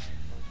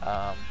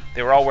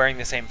 They were all wearing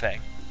the same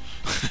thing.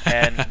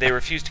 And they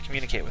refused to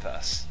communicate with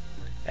us.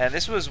 And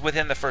this was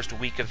within the first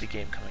week of the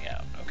game coming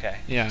out, okay?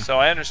 Yeah. So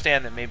I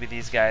understand that maybe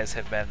these guys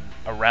have been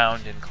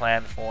around in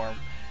clan form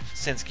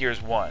since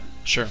Gears 1.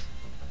 Sure.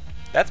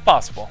 That's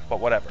possible, but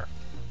whatever.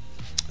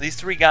 These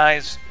 3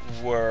 guys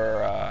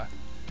were...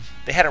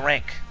 they had a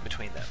rank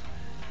between them.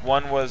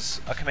 One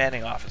was a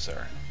commanding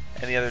officer,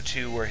 and the other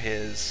 2 were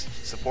his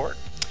support.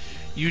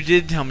 You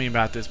did tell me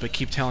about this, but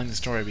keep telling the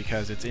story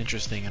because it's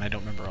interesting and I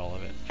don't remember all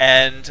of it.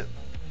 And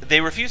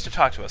they refused to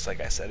talk to us, like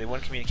I said. They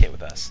wouldn't communicate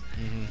with us.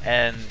 Mm-hmm.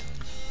 And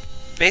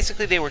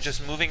basically they were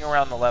just moving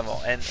around the level.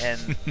 And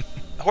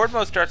Horde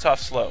mode starts off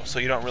slow, so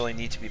you don't really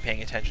need to be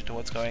paying attention to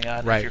what's going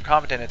on. Right. If you're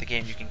competent at the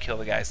game, you can kill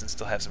the guys and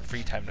still have some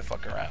free time to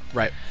fuck around.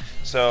 Right.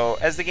 So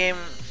as the game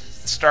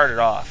started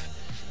off,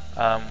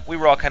 we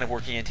were all kind of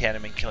working in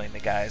tandem and killing the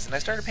guys. And I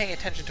started paying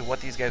attention to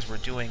what these guys were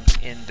doing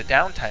in the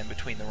downtime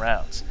between the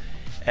rounds.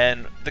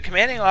 And the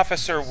commanding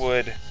officer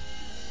would...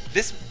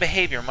 This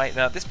behavior might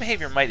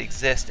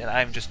exist, and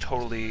I'm just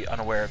totally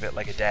unaware of it,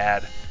 like a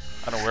dad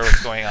unaware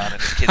what's going on in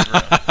his kid's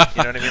room.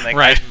 You know what I mean? Like,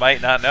 Right. I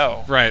might not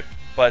know. Right.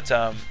 But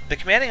the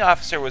commanding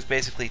officer was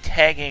basically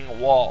tagging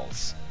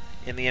walls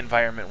in the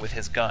environment with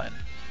his gun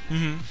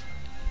Mm-hmm.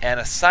 and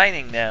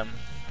assigning them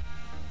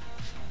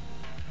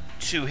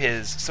to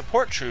his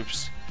support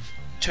troops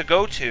to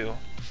go to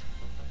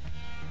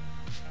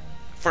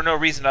for no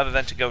reason other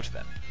than to go to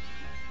them.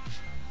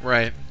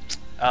 Right.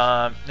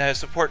 Now his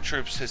support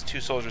troops, his 2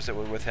 soldiers that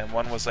were with him,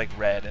 one was like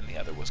red and the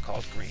other was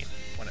called green,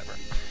 whatever.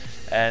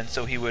 And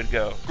so he would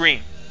go,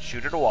 green,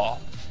 shoot at a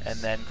wall, and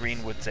then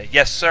green would say,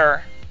 yes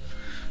sir,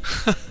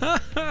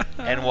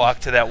 and walk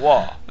to that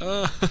wall.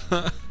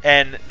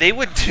 And they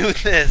would do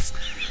this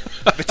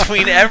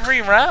between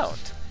every round.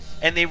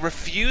 And they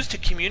refused to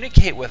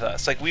communicate with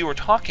us, like we were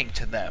talking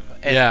to them,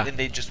 and, Yeah. and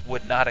they just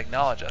would not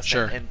acknowledge us.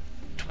 Sure. And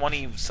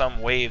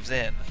 20-some waves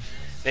in,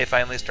 they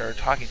finally started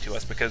talking to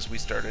us because we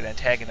started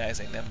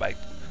antagonizing them by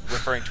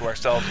referring to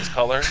ourselves as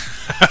colors.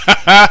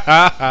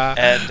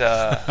 And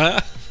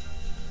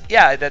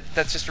yeah,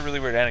 that's just a really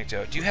weird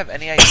anecdote. Do you have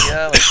any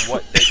idea like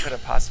what they could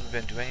have possibly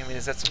been doing? I mean,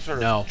 is that some sort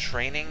of No.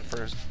 training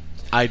for?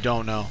 I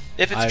don't know.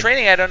 If it's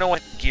training, I don't know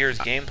what Gears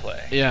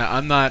gameplay. Yeah,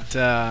 I'm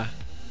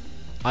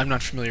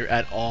not familiar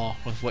at all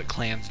with what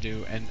clans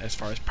do, and as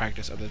far as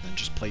practice, other than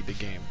just play the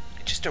game.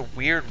 It's just a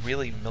weird,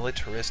 really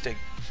militaristic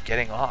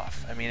getting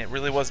off. I mean, it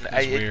really wasn't.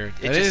 It's weird.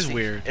 It just is seemed-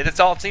 weird. It's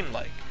all it seemed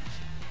like.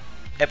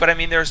 But I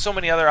mean, there are so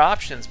many other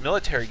options,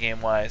 military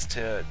game-wise,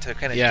 to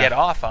kind of Yeah. get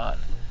off on.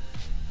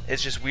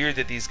 It's just weird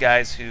that these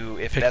guys who,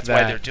 if Picked that's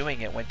why that. they're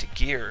doing it, went to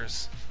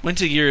Gears. Went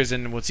to Gears,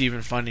 and what's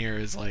even funnier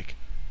is like,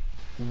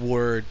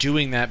 were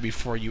doing that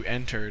before you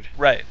entered,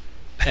 Right.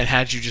 and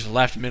had you just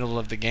left middle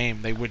of the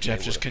game, they would They have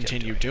just would've kept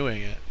continued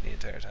doing it The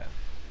entire time.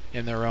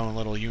 in their own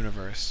little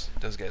universe.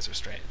 Those guys are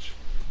strange.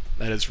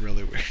 That is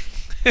really weird.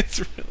 It's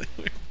really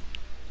weird.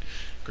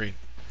 Green.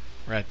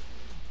 Red.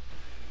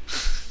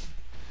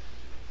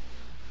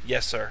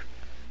 Yes, sir.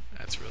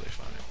 That's really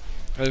funny.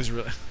 That is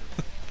really...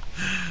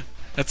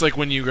 That's like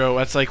when you go...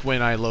 That's like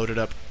when I loaded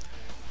up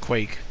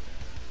Quake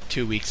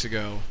 2 weeks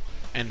ago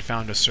and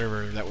found a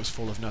server that was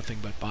full of nothing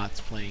but bots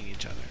playing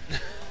each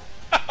other.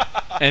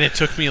 And it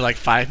took me like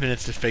 5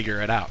 minutes to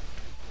figure it out.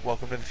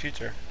 Welcome to the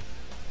future.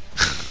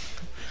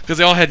 Because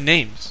they all had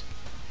names.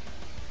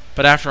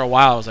 But after a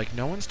while, I was like,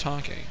 no one's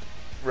talking.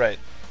 Right.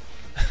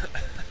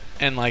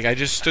 And like, I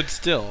just stood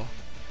still.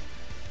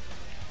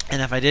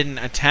 And if I didn't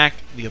attack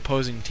the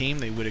opposing team,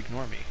 they would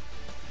ignore me.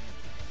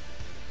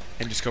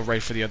 And just go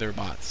right for the other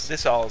bots.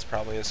 This all is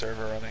probably a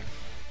server running.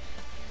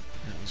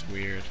 That was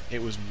weird.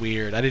 It was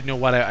weird. I didn't know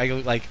what I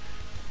like.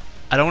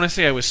 I don't want to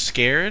say I was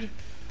scared,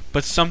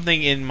 but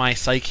something in my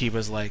psyche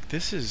was like,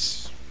 this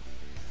is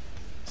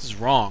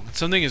wrong.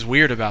 Something is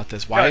weird about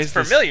this. Why is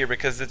it's familiar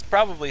because it's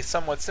probably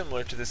somewhat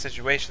similar to the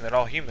situation that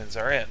all humans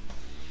are in.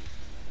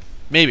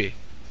 Maybe.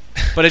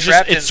 But it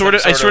just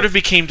I sort of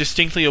became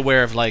distinctly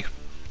aware of, like,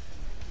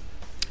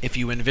 if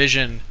you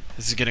envision,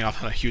 this is getting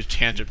off on a huge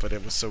tangent, but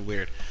it was so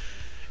weird.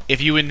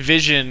 If you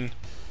envision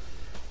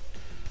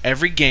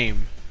every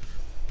game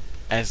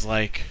as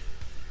like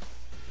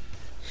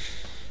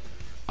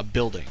a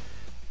building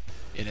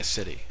in a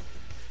city,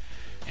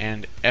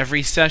 and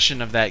every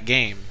session of that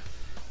game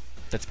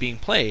that's being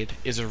played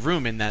is a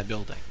room in that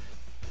building,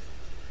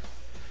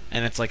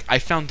 and it's like I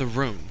found the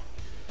room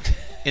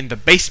in the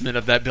basement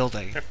of that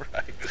building,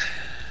 Right.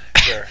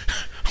 Sure.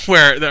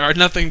 where there are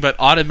nothing but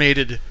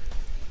automated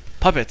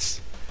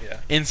puppets Yeah.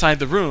 inside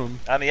the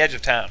room On the edge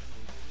of town.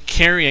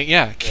 carrying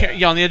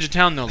on the edge of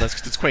town. No,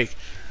 that's Quake,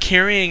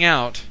 carrying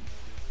out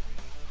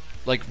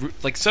like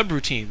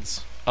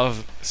subroutines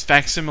of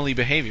facsimile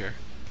behavior.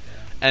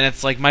 And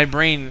it's like my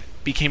brain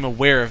became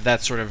aware of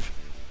that sort of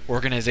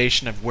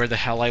organization of where the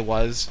hell I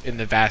was in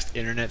the vast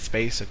internet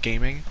space of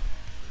gaming.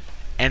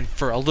 And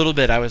for a little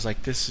bit I was like,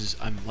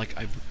 I'm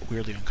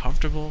weirdly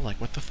uncomfortable, like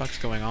what the fuck's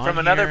going on From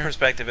another here?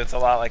 perspective, it's a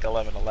lot like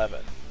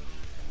 11/11.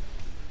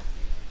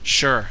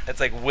 Sure. It's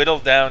like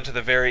whittled down to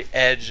the very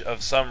edge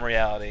of some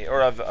reality,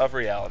 or of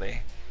reality.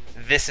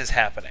 This is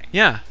happening.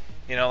 Yeah.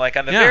 You know, like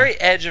on the Yeah. very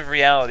edge of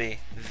reality,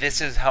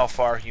 this is how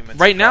far humans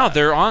Right have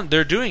now gone.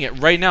 they're doing it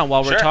right now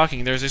while we're Sure.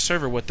 talking. There's a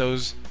server with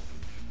those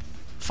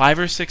 5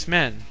 or 6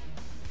 men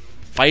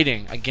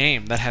fighting a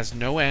game that has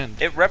no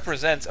end. It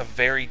represents a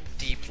very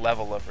deep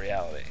level of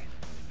reality.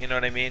 You know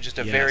what I mean? Just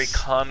a very Yes.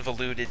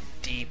 convoluted,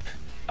 deep,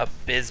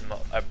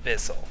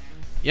 abyssal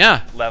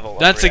Yeah. level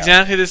That's of reality.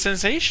 exactly the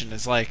sensation.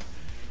 It's like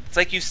It's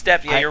like you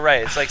step... Yeah, you're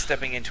right. It's like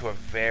stepping into a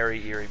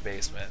very eerie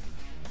basement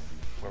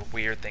where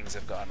weird things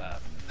have gone on.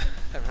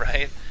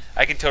 Right?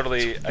 I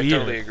totally agree.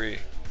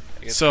 I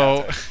get the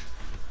so concept.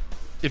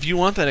 if you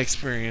want that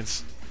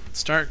experience,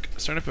 start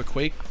up a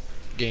Quake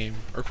game,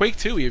 or Quake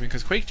 2 even,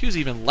 because Quake 2 is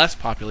even less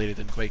populated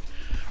than Quake.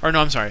 Or no,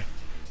 I'm sorry.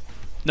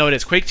 No, it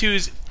is. Quake 2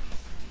 is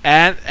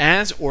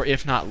as or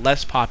if not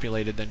less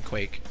populated than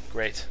Quake.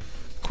 Great.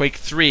 Quake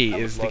 3 I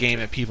would is the love game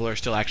to. that people are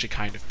still actually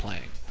kind of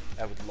playing.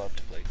 I would love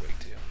to play Quake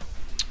 2.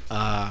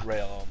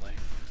 Rail only.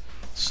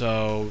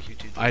 So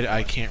Q2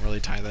 I can't really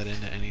tie that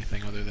into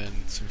anything other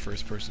than some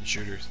first-person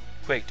shooters.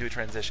 Quake, do a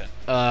transition.